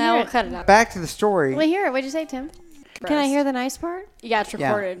 Let me No, hear we'll it. cut it out. Back to the story. Let me hear it. What'd you say, Tim? Can I hear the nice part? Yeah, it's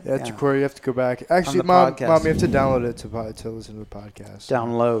recorded. Yeah, it's recorded. You have to go back. Actually, the Mom, podcast. you have to download it to listen to the podcast.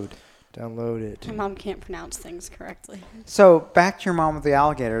 Download it. My mom can't pronounce things correctly. So back to your mom with the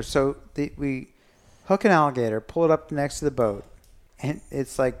alligator. So we hook an alligator, pull it up next to the boat, and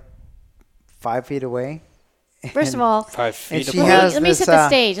it's like 5 feet away. First of all, 5 feet she apart. has let me this, set the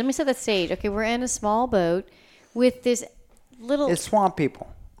stage. Let me set the stage. Okay, we're in a small boat with this little. It's swamp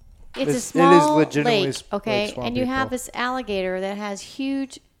people. It's a It is small legitimately lake, like okay, swamp and you have people. this alligator that has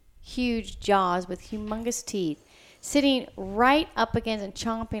huge jaws with humongous teeth, sitting right up against and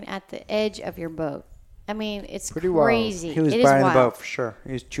chomping at the edge of your boat. I mean, it's Pretty wild. crazy. He was It is biting the wild. boat for sure.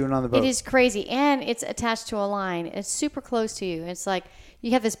 He was chewing on the boat. It is crazy, and it's attached to a line. It's super close to you. It's like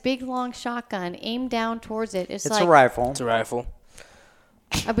you have this big long shotgun aimed down towards it. It's like a rifle. It's a rifle.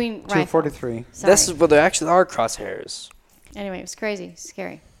 I mean, rifle. 243. Sorry. Well, there actually are crosshairs. Anyway, it was crazy,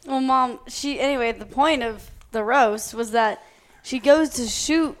 scary. Well, Mom, the point of the roast was that she goes to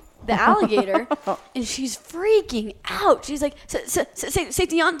shoot the alligator, and she's freaking out. She's like,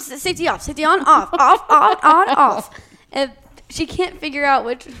 safety on, safety off, safety on, off, off, on, off. And she can't figure out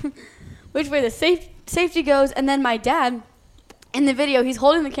which way the safety goes. And then my dad, in the video, he's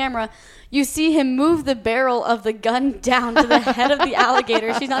holding the camera. You see him move the barrel of the gun down to the head of the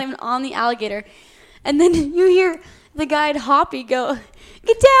alligator. She's not even on the alligator. And then you hear the guide Hoppy go,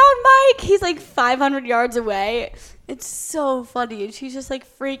 "Get down, Mike!" He's like 500 yards away. It's so funny, and she's just like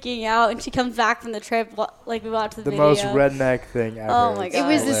freaking out. And she comes back from the trip, like we watched the video. most redneck thing ever. Oh my It's god,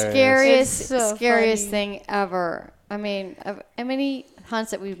 It was the hilarious. scariest funny. thing ever. I mean, of how many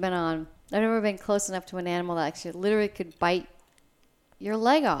hunts that we've been on, I've never been close enough to an animal that actually literally could bite your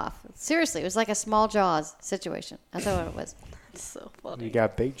leg off. Seriously, it was like a small jaws situation. That's what it was. It's so funny. You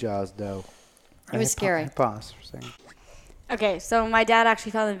got big jaws, though. It was scary. Pause for a second. Okay, so my dad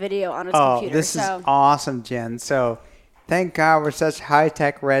actually found the video on his Oh, computer. this is so awesome, Jen. So thank God we're such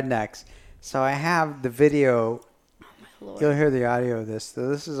high-tech rednecks. So I have the video. You'll hear the audio of this. So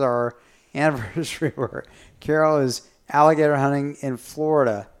this is our anniversary where Carol is alligator hunting in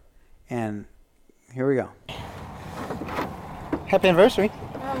Florida. And here we go. Happy anniversary.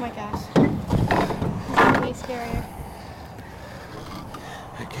 Oh my gosh. It's way scarier.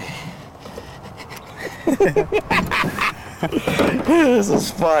 This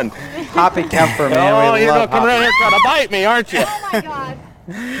is fun. Hoppy Kemper, man. Oh, we you're love going to come Hoppy. around here trying to bite me, aren't you? Oh my god.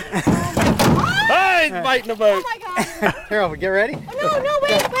 Hey, he's biting the boat. Oh my god. Carol, get ready. Oh, no,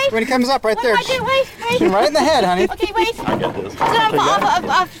 wait. When he comes up right there, Wait. shoot him right in the head, honey. Okay, wait. I got this.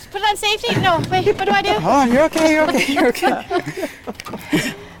 Put it on safety? No, wait, what do I do? Hold on, you're okay, you're okay.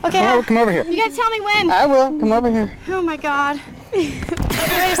 Okay, Come over here. you gotta tell me when. I will. Come over here. Oh my god. Wait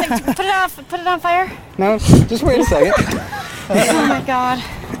a second, put it on fire? No, just wait a second. Oh my god.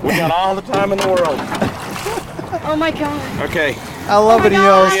 We got all the time in the world. Oh my god. Okay. I love it. He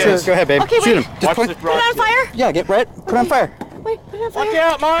yells God. too. Go ahead, babe. Okay, Shoot wait. him. Watch this Put it on fire? Yeah, get right. Put on fire. Wait, put it on Watch fire.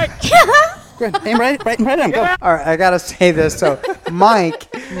 out, Mike. Good. Aim right at him. Go. All right, I gotta say this. So, Mike's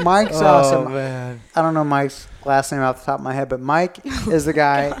awesome. Man. I don't know Mike's last name off the top of my head, but Mike is the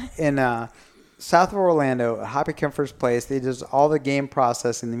guy in south of Orlando at Hoppy Kemper's place. He does all the game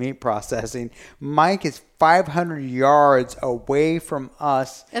processing, the meat processing. Mike is 500 yards away from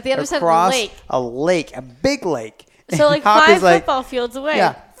us. At the other side of the across lake. A lake, a big lake. So like And Hoppy's 5 football fields away.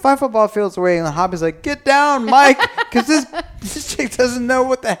 Yeah, 5 football fields away, and Hoppy's like, "Get down, Mike," because this chick doesn't know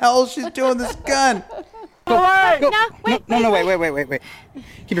what the hell she's doing with this gun. Away. No, wait.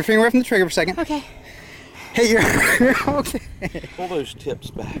 Keep your finger away from the trigger for a second. Okay. Hey, you're okay. Pull those tips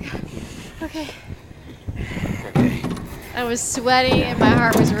back. Okay. I was sweaty and my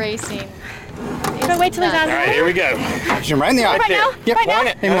heart was racing. But wait till it's All right, here we go. Shoot him right in the eye. Right now? Yep. Right now? Point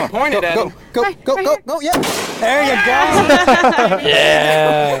it. Hey, more. Point it at him. Go. Yeah. There you go.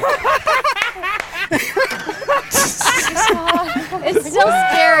 Yeah. It's still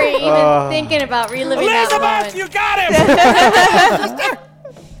scary even thinking about reliving that Elizabeth, moment. you got him.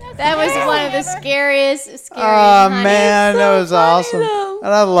 That was one of the scary Oh hunts. man, that was awesome. though. And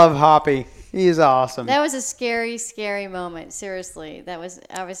I love Hoppy. He's awesome. That was a scary moment. Seriously, that was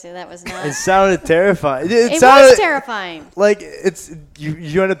not. It sounded terrifying. It sounded was terrifying. like it's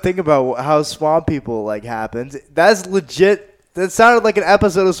you end up thinking about how swamp people like happens. That's legit That sounded like an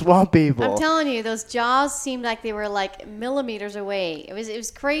episode of Swamp People. I'm telling you, those jaws seemed like they were like millimeters away. It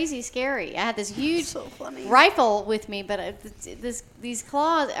was crazy scary. I had this huge rifle with me, but these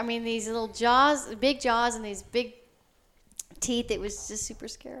claws, I mean, these little jaws, big jaws and these big teeth, it was just super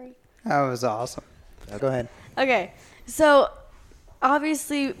scary. That was awesome. Go ahead. Okay, so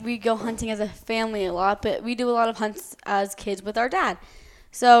obviously we go hunting as a family a lot, but we do a lot of hunts as kids with our dad.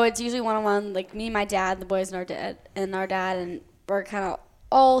 So it's usually one-on-one, like me, my dad, the boys, and our dad, and we're kind of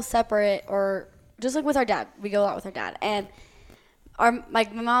all separate, or just like with our dad. We go out with our dad, and my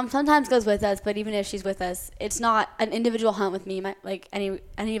mom sometimes goes with us, but even if she's with us, it's not an individual hunt with me, like any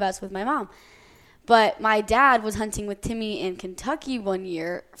of us with my mom. But my dad was hunting with Timmy in Kentucky one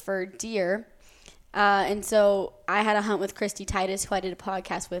year for deer, and so I had a hunt with Christy Titus, who I did a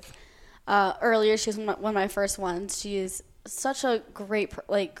podcast with earlier. She was one of my first ones. She is such a great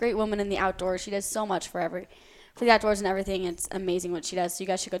woman in the outdoors. She does so much for the outdoors and everything. It's amazing what she does. So you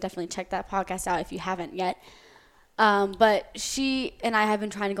guys should go definitely check that podcast out if you haven't yet. But she and I have been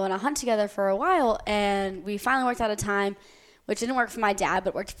trying to go on a hunt together for a while, and we finally worked out a time, which didn't work for my dad,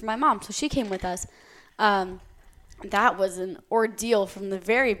 but worked for my mom. So she came with us. That was an ordeal from the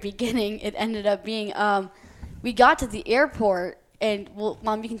very beginning. It ended up being, we got to the airport, and well,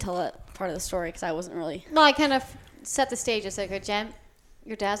 Mom, you can tell that part of the story because I wasn't really. No, I kind of set the stage. I said, okay, Jen,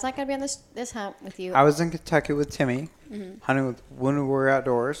 your dad's not going to be on this hunt with you. I was in Kentucky with Timmy, Mm-hmm. hunting when we were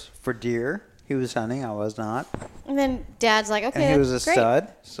outdoors for deer. He was hunting. I was not. And then Dad's like, okay, And he was a great.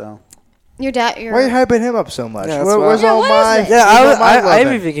 stud, so. Your dad, Why are you hyping him up so much? Yeah, that's Where's why- all my? Yeah, where's all my I'm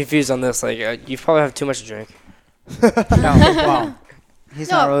loving? even confused on this. Like, you probably have too much to drink. No, well, he's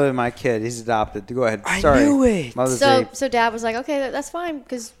No. not really my kid. He's adopted. Go ahead. Sorry. I knew it. Mother's So, Day. so Dad was like, okay, that's fine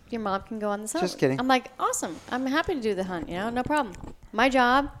because your mom can go on this hunt. Just kidding. I'm like, awesome. I'm happy to do the hunt. No problem. My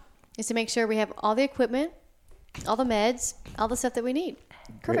job is to make sure we have all the equipment, all the meds, all the stuff that we need.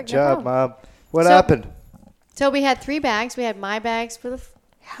 Great Perfect. no job, problem. Mom. What So- happened? So we had 3 bags. We had my bags for the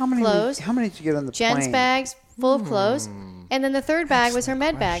How many? clothes. How many did you get on the Jen's plane? bags full of clothes, and then the third bag was her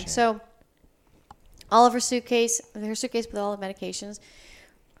med bag. So all of her suitcase with all the medications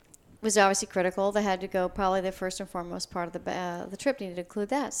was obviously critical. They had to go. Probably the first and foremost part of the trip needed to include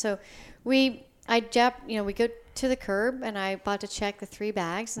that. So we go to the curb, and I about to check the 3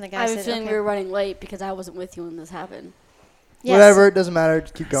 bags, and the guy I said, was feeling okay. we were running late because I wasn't with you when this happened. Yes. Whatever, it doesn't matter.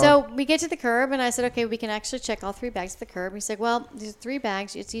 Just keep going. So we get to the curb, and I said, okay, we can actually check all 3 bags at the curb. He said, well, these 3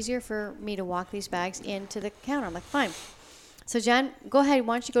 bags, it's easier for me to walk these bags into the counter. I'm like, fine. So, John, go ahead.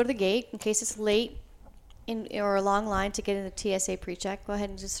 Why don't you go to the gate in case it's late or a long line to get in the TSA pre-check. Go ahead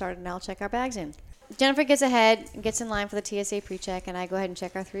and just start, and I'll check our bags in. Jennifer gets ahead and gets in line for the TSA pre-check, and I go ahead and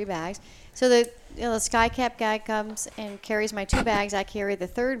check our 3 bags. So the SkyCap guy comes and carries my 2 bags. I carry the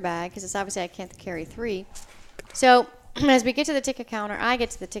 3rd bag because it's obviously I can't carry 3. So as we get to the ticket counter, I get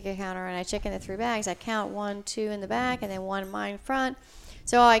to the ticket counter, and I check in the 3 bags. I count 1, 2 in the back, and then 1 in mine front.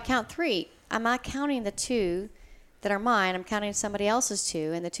 So I count 3. I'm not counting the 2 that are mine. I'm counting somebody else's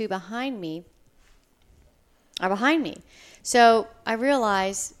 2, and the 2 behind me are behind me. So I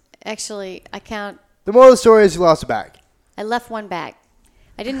realize, actually, I count. The moral of the story is you lost a bag. I left 1 bag.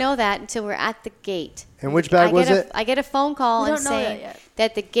 I didn't know that until we're at the gate. And which bag was it? I get a phone call We and don't know that saying yet.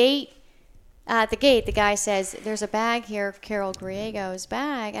 that the gate. At the gate, the guy says, there's a bag here of Carol Griego's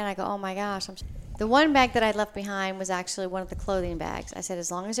bag. And I go, oh, my gosh. The 1 bag that I left behind was actually one of the clothing bags. I said,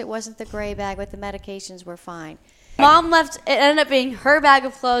 as long as it wasn't the gray bag with the medications, we're fine. Mom left. It ended up being her bag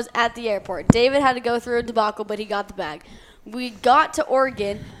of clothes at the airport. David had to go through a debacle, but he got the bag. We got to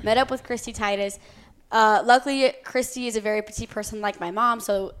Oregon, met up with Christy Titus. Luckily, Christy is a very petite person like my mom,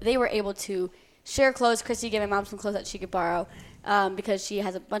 so they were able to share clothes. Christy gave my mom some clothes that she could borrow because she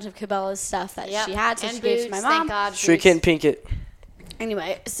has a bunch of Cabela's stuff that she had, so and she gave it to boots, my mom. Thank God, Shrink it and pink it.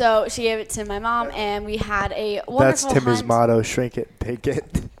 Anyway, so she gave it to my mom, and we had a That's wonderful Timmer's hunt. motto: shrink it, pick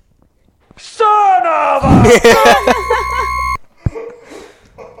it. Son of a...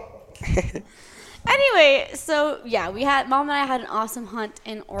 Anyway, so yeah, Mom and I had an awesome hunt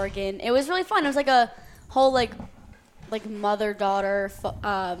in Oregon. It was really fun. It was like a whole like mother-daughter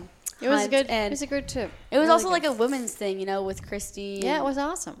It was hunt, good. and It was a good trip. it was Really also good. like a women's thing, with Christy. Yeah, it and- was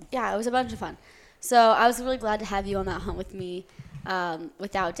awesome. Yeah, it was a bunch of fun. So I was really glad to have you on that hunt with me,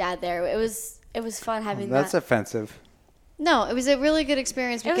 without Dad there. It was fun having That's that. offensive. No, it was a really good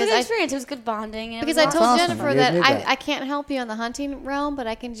experience It was because a good experience. It was good bonding. And it because was I told awesome. Jennifer You that knew that. I can't help you on the hunting realm, but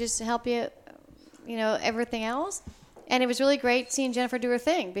I can just help you, everything else. And it was really great seeing Jennifer do her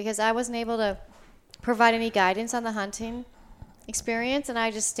thing because I wasn't able to provide any guidance on the hunting experience, and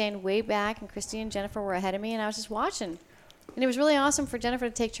I just stand way back, and Christy and Jennifer were ahead of me, and I was just watching. And it was really awesome for Jennifer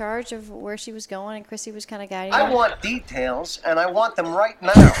to take charge of where she was going, and Chrissy was kind of guiding I her. want details, and I want them right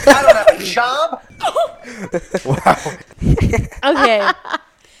now. I don't have a job. Okay.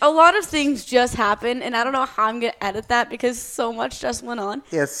 A lot of things just happened, and I don't know how I'm going to edit that because so much just went on.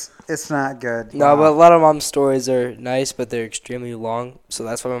 It's not good. No, but a lot of mom's stories are nice, but they're extremely long. So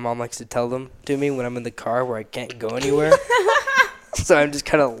that's why my mom likes to tell them to me when I'm in the car where I can't go anywhere. So I'm just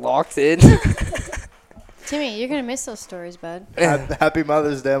kind of locked in. Timmy, you're going to miss those stories, bud. Happy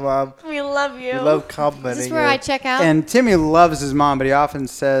Mother's Day, Mom. We love you. We love complimenting Is this where I check out? And Timmy loves his mom, but he often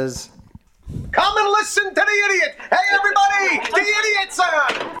says, Come and listen to the idiot. Hey, everybody, the idiot's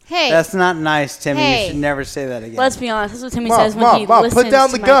on. Hey. That's not nice, Timmy. Hey. You should never say that again. Let's be honest. That's what Timmy Mom, says when Mom, he Mom, listens put down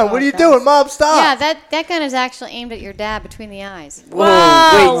to the my gun. What are you podcast. doing, Mom? Stop. Yeah, that gun is actually aimed at your dad between the eyes. Whoa,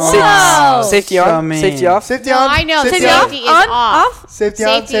 wait, whoa. safety So on? mean. Safety off? Safety No, on. I know. Safety Safety is on? off. Safety on.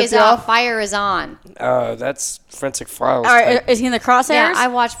 Safety is off. Fire is on. That's forensic files. All right, is he in the crosshairs? Yeah, I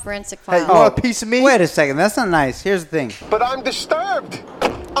watched Forensic Hey, Files. you want a piece of me? Wait a second. That's not nice. Here's the thing. But I'm disturbed.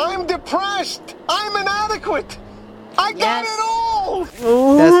 I'm depressed. I'm inadequate. I got it all.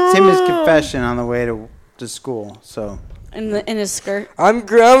 That's Timmy's confession on the way to school. So in his skirt. I'm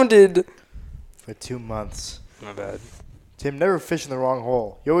grounded. For 2 months. My bad. Tim, never fish in the wrong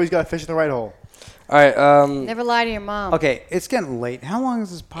hole. You always got to fish in the right hole. All right. Never lie to your mom. okay, it's getting late. How long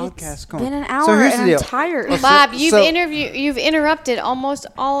is this podcast going? Been an hour So here's and the deal. I'm tired. Oh, so- Bob, so- you've interrupted almost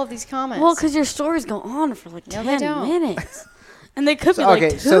all of these comments. Well, because your stories go on for like No, they 10 don't. minutes. And they could be okay,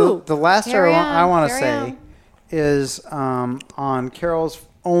 like 2. so the last story Carry I want to on, say carry on. is on Carol's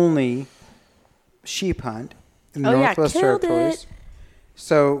only sheep hunt in the Oh, yeah, Northwest killed Territories. it.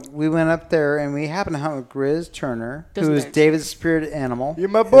 So we went up there and we happened to hunt with Grizz Turner, who Doesn't is matter. David's spirit animal. You're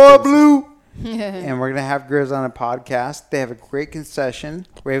my boy, Blue. And we're going to have Grizz on a podcast. They have a great concession,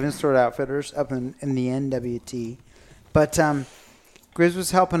 Raven Sword Outfitters, up in the NWT. But Grizz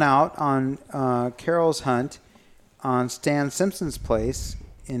was helping out on Carol's hunt on Stan Simpson's place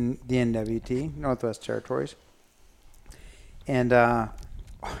in the NWT, Northwest Territories. And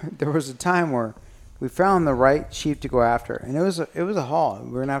there was a time where we found the right sheep to go after, and it was a haul.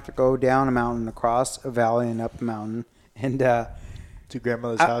 We were going to have to go down a mountain, across a valley, and up a mountain. And to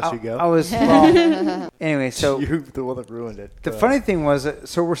grandmother's house you go. I was well, anyway. So you're the one that ruined it. The funny thing was,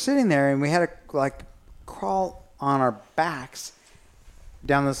 so we're sitting there and we had to crawl on our backs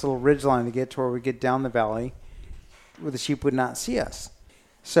down this little ridge line to get to where we get down the valley, where the sheep would not see us.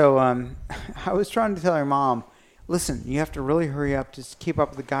 So I was trying to tell her mom, listen, you have to really hurry up to keep up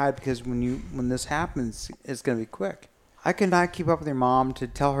with the guide because when this happens, it's going to be quick. I could not keep up with your mom to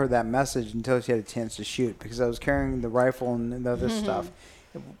tell her that message until she had a chance to shoot because I was carrying the rifle and the other stuff.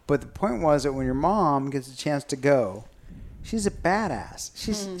 But the point was that when your mom gets a chance to go, she's a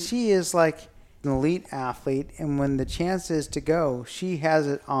badass. She is like an elite athlete, and when the chance is to go, she has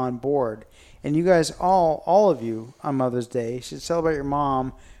it on board. And you guys, all of you on Mother's Day, should celebrate your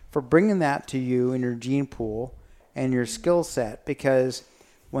mom for bringing that to you in your gene pool and your skill set because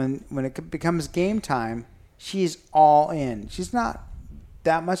when it becomes game time, she's all in. She's not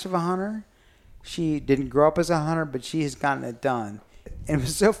that much of a hunter. She didn't grow up as a hunter, but she has gotten it done. And it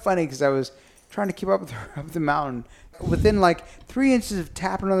was so funny because I was trying to keep up with her up the mountain. Within like 3 inches of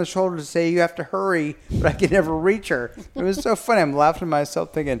tapping her on the shoulder to say, you have to hurry, but I could never reach her. It was so funny. I'm laughing to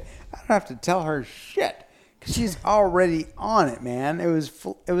myself thinking, I don't have to tell her shit because she's already on it, man. It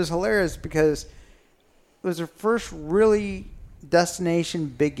was hilarious because it was her first really destination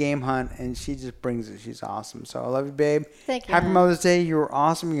big game hunt, and she just brings it. She's awesome. So I love you, babe. Thank you. Happy Mother's Day. You were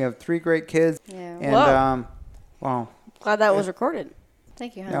awesome. You have 3 great kids. Yeah. And well, glad that was recorded.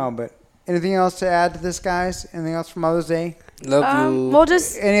 Thank you, honey. No, but anything else to add to this, guys? Anything else for Mother's Day? Love you. Well,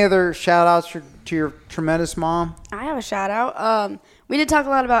 just any other shout outs to your tremendous mom? I have a shout out. We did talk a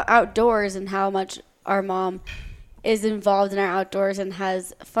lot about outdoors and how much our mom is involved in our outdoors and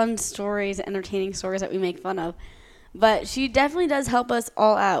has fun stories, entertaining stories that we make fun of. But she definitely does help us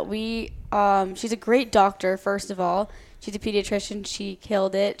all out. She's a great doctor, first of all. She's a pediatrician. She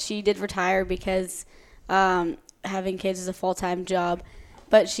killed it. She did retire because having kids is a full-time job.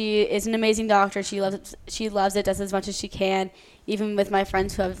 But she is an amazing doctor. She loves it, does as much as she can. Even with my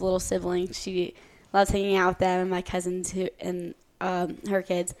friends who have little siblings, she loves hanging out with them and my cousins and her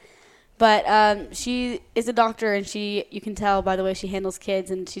kids. But she is a doctor, and you can tell by the way she handles kids,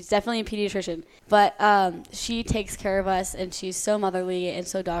 and she's definitely a pediatrician. But she takes care of us, and she's so motherly and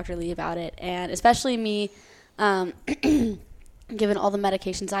so doctorly about it. And especially me, given all the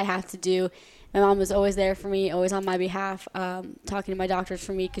medications I have to do, my mom was always there for me, always on my behalf, talking to my doctors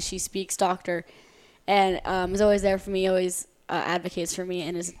for me because she speaks doctor, and was always there for me, always advocates for me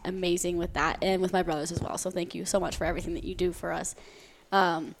and is amazing with that and with my brothers as well. So thank you so much for everything that you do for us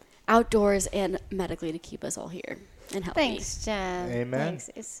outdoors and medically to keep us all here and healthy. Thanks, Jen. Amen.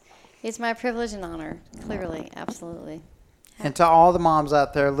 Thanks. It's my privilege and honor. Clearly, absolutely. And to all the moms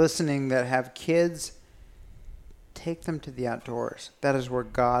out there listening that have kids, take them to the outdoors. That is where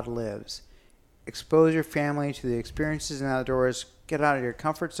God lives. Expose your family to the experiences in the outdoors. Get out of your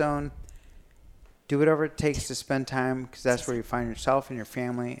comfort zone. Do whatever it takes to spend time, because that's where you find yourself and your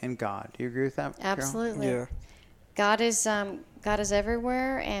family and God. Do you agree with that, Carol? Absolutely. Yeah. God is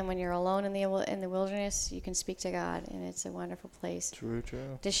everywhere, and when you're alone in the wilderness, you can speak to God, and it's a wonderful place True.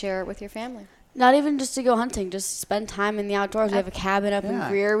 to share it with your family. Not even just to go hunting, just spend time in the outdoors. We have a cabin up in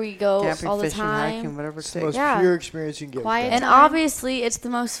Greer. We go camping, all the fishing, time. hiking, whatever it It's the takes. most pure experience you can get. Quiet And time. obviously, it's the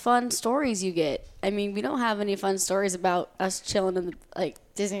most fun stories you get. I mean, we don't have any fun stories about us chilling in the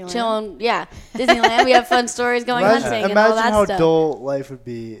Disneyland. Disneyland. We have fun stories going hunting and all Imagine that how stuff. dull life would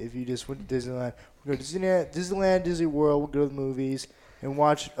be if you just went to Disneyland. We go to Disneyland, Disney World. We'll go to the movies and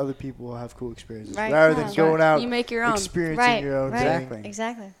watch other people have cool experiences, Right. rather Yeah. than going out, You make your own. experiencing your own thing,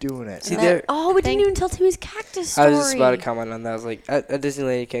 Exactly. doing it. See, there. Oh, we didn't even tell Timmy's cactus story. I was just about to comment on that. I was like, at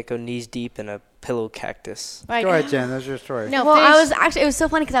Disneyland, you can't go knees deep in a pillow cactus. Right. Go ahead, Jen. That's your story. No, Well, I was actually, it was so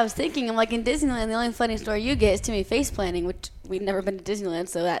funny because I was thinking, I'm like, in Disneyland, the only funny story you get is Timmy face planting, which we'd never been to Disneyland,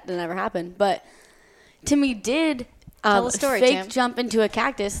 so that never happened. But Timmy did Tell a story, fake Tim. jump into a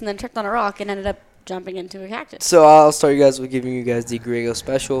cactus and then tripped on a rock and ended up jumping into a cactus. So I'll start you guys with giving you guys the Griego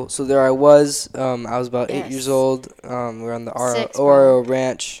special. So there I was. I was about 8 years old. We were on the Oro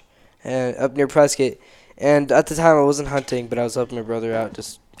Ranch and up near Prescott. And at the time I wasn't hunting, but I was helping my brother out,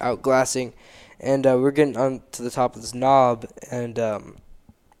 just out glassing. And we were getting on to the top of this knob, and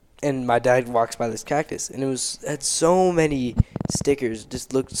my dad walks by this cactus, and had so many stickers,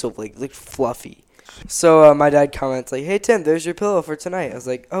 just looked fluffy. So my dad comments like, "Hey Tim, there's your pillow for tonight." I was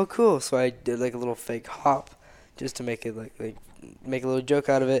like, "Oh cool." So I did like a little fake hop, just to make it like make a little joke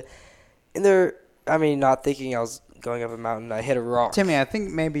out of it. And not thinking I was going up a mountain, I hit a rock. Timmy, I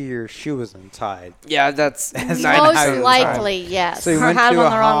think maybe your shoe was untied. Yeah, that's most likely, yes. So you Or went had to it a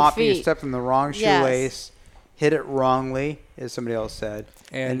on the wrong hop, you feet. stepped in the wrong Yes. shoelace, hit it wrongly, as somebody else said,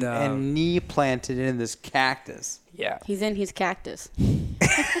 And, and knee planted in this cactus. Yeah. He's in his cactus.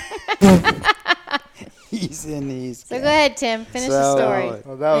 He's in these. So go ahead, Tim. Finish the story.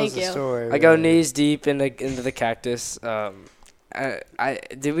 Well, that was Thank the you. story. I go knees deep into the cactus.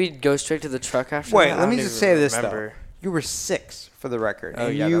 Did we go straight to the truck after Wait, that? let me I don't just even say this remember. though. You were 6 for the record, Oh,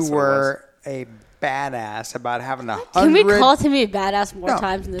 and yeah, you that's what it were a badass about having 100. Can we call Timmy a badass more No,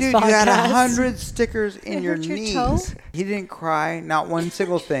 times in this dude, podcast? you had 100 stickers in It your hurt your knees. toe? He didn't cry, not one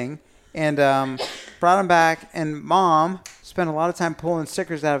single thing, and brought him back. And Mom spent a lot of time pulling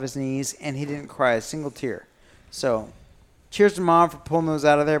stickers out of his knees, and he didn't cry a single tear. So, cheers to Mom for pulling those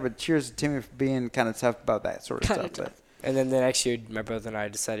out of there, but cheers to Timmy for being kind of tough about that sort of stuff. But And then the next year, my brother and I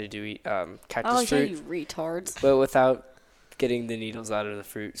decided to eat cactus Oh, yeah, fruit, you retards. but without getting the needles out of the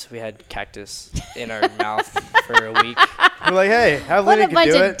fruit. So we had cactus in our mouth for a week. We're like, hey, have What Lena a can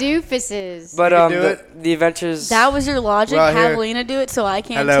bunch do of it. doofuses. But can do the adventures. That was your logic? Well, Have here- Lena do it so I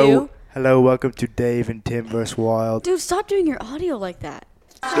can Hello, too? hello, welcome to Dave and Tim vs. Wild. Dude, stop doing your audio like that.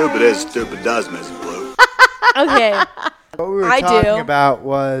 Stupid is, stupid does, Mrs. Blue. Okay. What we were I talking do. about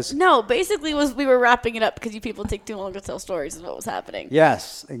was No, basically we were wrapping it up because you people take too long to tell stories is what was happening.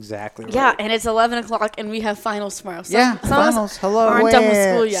 yes, exactly. Right. Yeah, and it's 11 o'clock and we have finals tomorrow. Yeah, some of us finals. Hello. aren't done with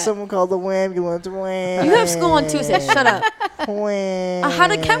school yet. Someone called the ambulance. Wham. You have school on Tuesday. Shut up. Wham. How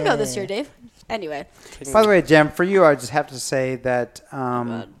did chem go this year, Dave? Anyway. By the way, Jem, for you, I just have to say that.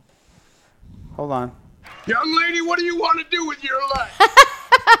 Hold on. Young lady, what do you want to do with your life?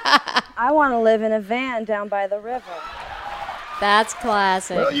 I want to live in a van down by the river. That's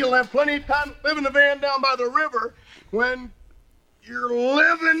classic. Well, you'll have plenty of time to live in a van down by the river when you're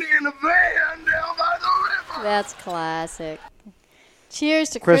living in a van down by the river. That's classic. Cheers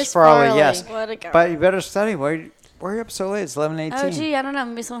to Chris Farley, Farley. yes. What a guy. But you better study. Why are you up so late? It's 11:18. Oh, gee, I don't know.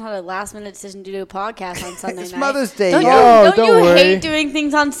 Maybe someone had a last-minute decision to do a podcast on Sunday It's night. Mother's Day. Don't Yeah. you, don't you don't worry. hate doing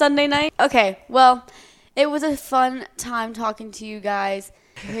things on Sunday night? Okay, well, it was a fun time talking to you guys,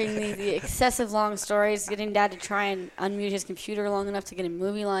 hearing the excessive long stories, getting Dad to try and unmute his computer long enough to get a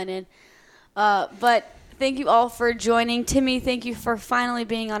movie line in. But thank you all for joining. Timmy, thank you for finally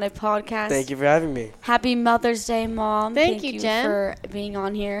being on a podcast. Thank you for having me. Happy Mother's Day, Mom. Thank you, Jen. for being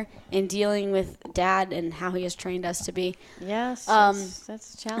on here and dealing with Dad and how he has trained us to be. Yes,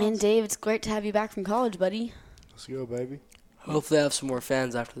 that's a challenge. And Dave, it's great to have you back from college, buddy. Let's go, baby. Hopefully, I have some more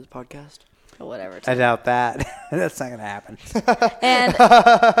fans after this podcast. Or whatever. I doubt that. That's not gonna happen. And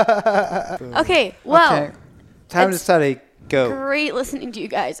okay, well, Okay. Time to study. Go. Great listening to you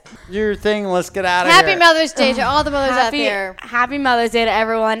guys. Your thing. Let's get out of Happy here. Mother's Day to all the mothers out there. Happy Mother's Day to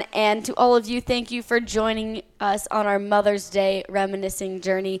everyone. And to all of you, thank you for joining us on our Mother's Day reminiscing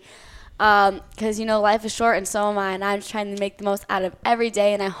journey. Because, life is short and so am I. And I'm trying to make the most out of every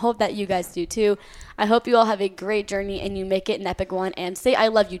day. And I hope that you guys do too. I hope you all have a great journey and you make it an epic one. And say I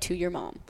love you to your mom.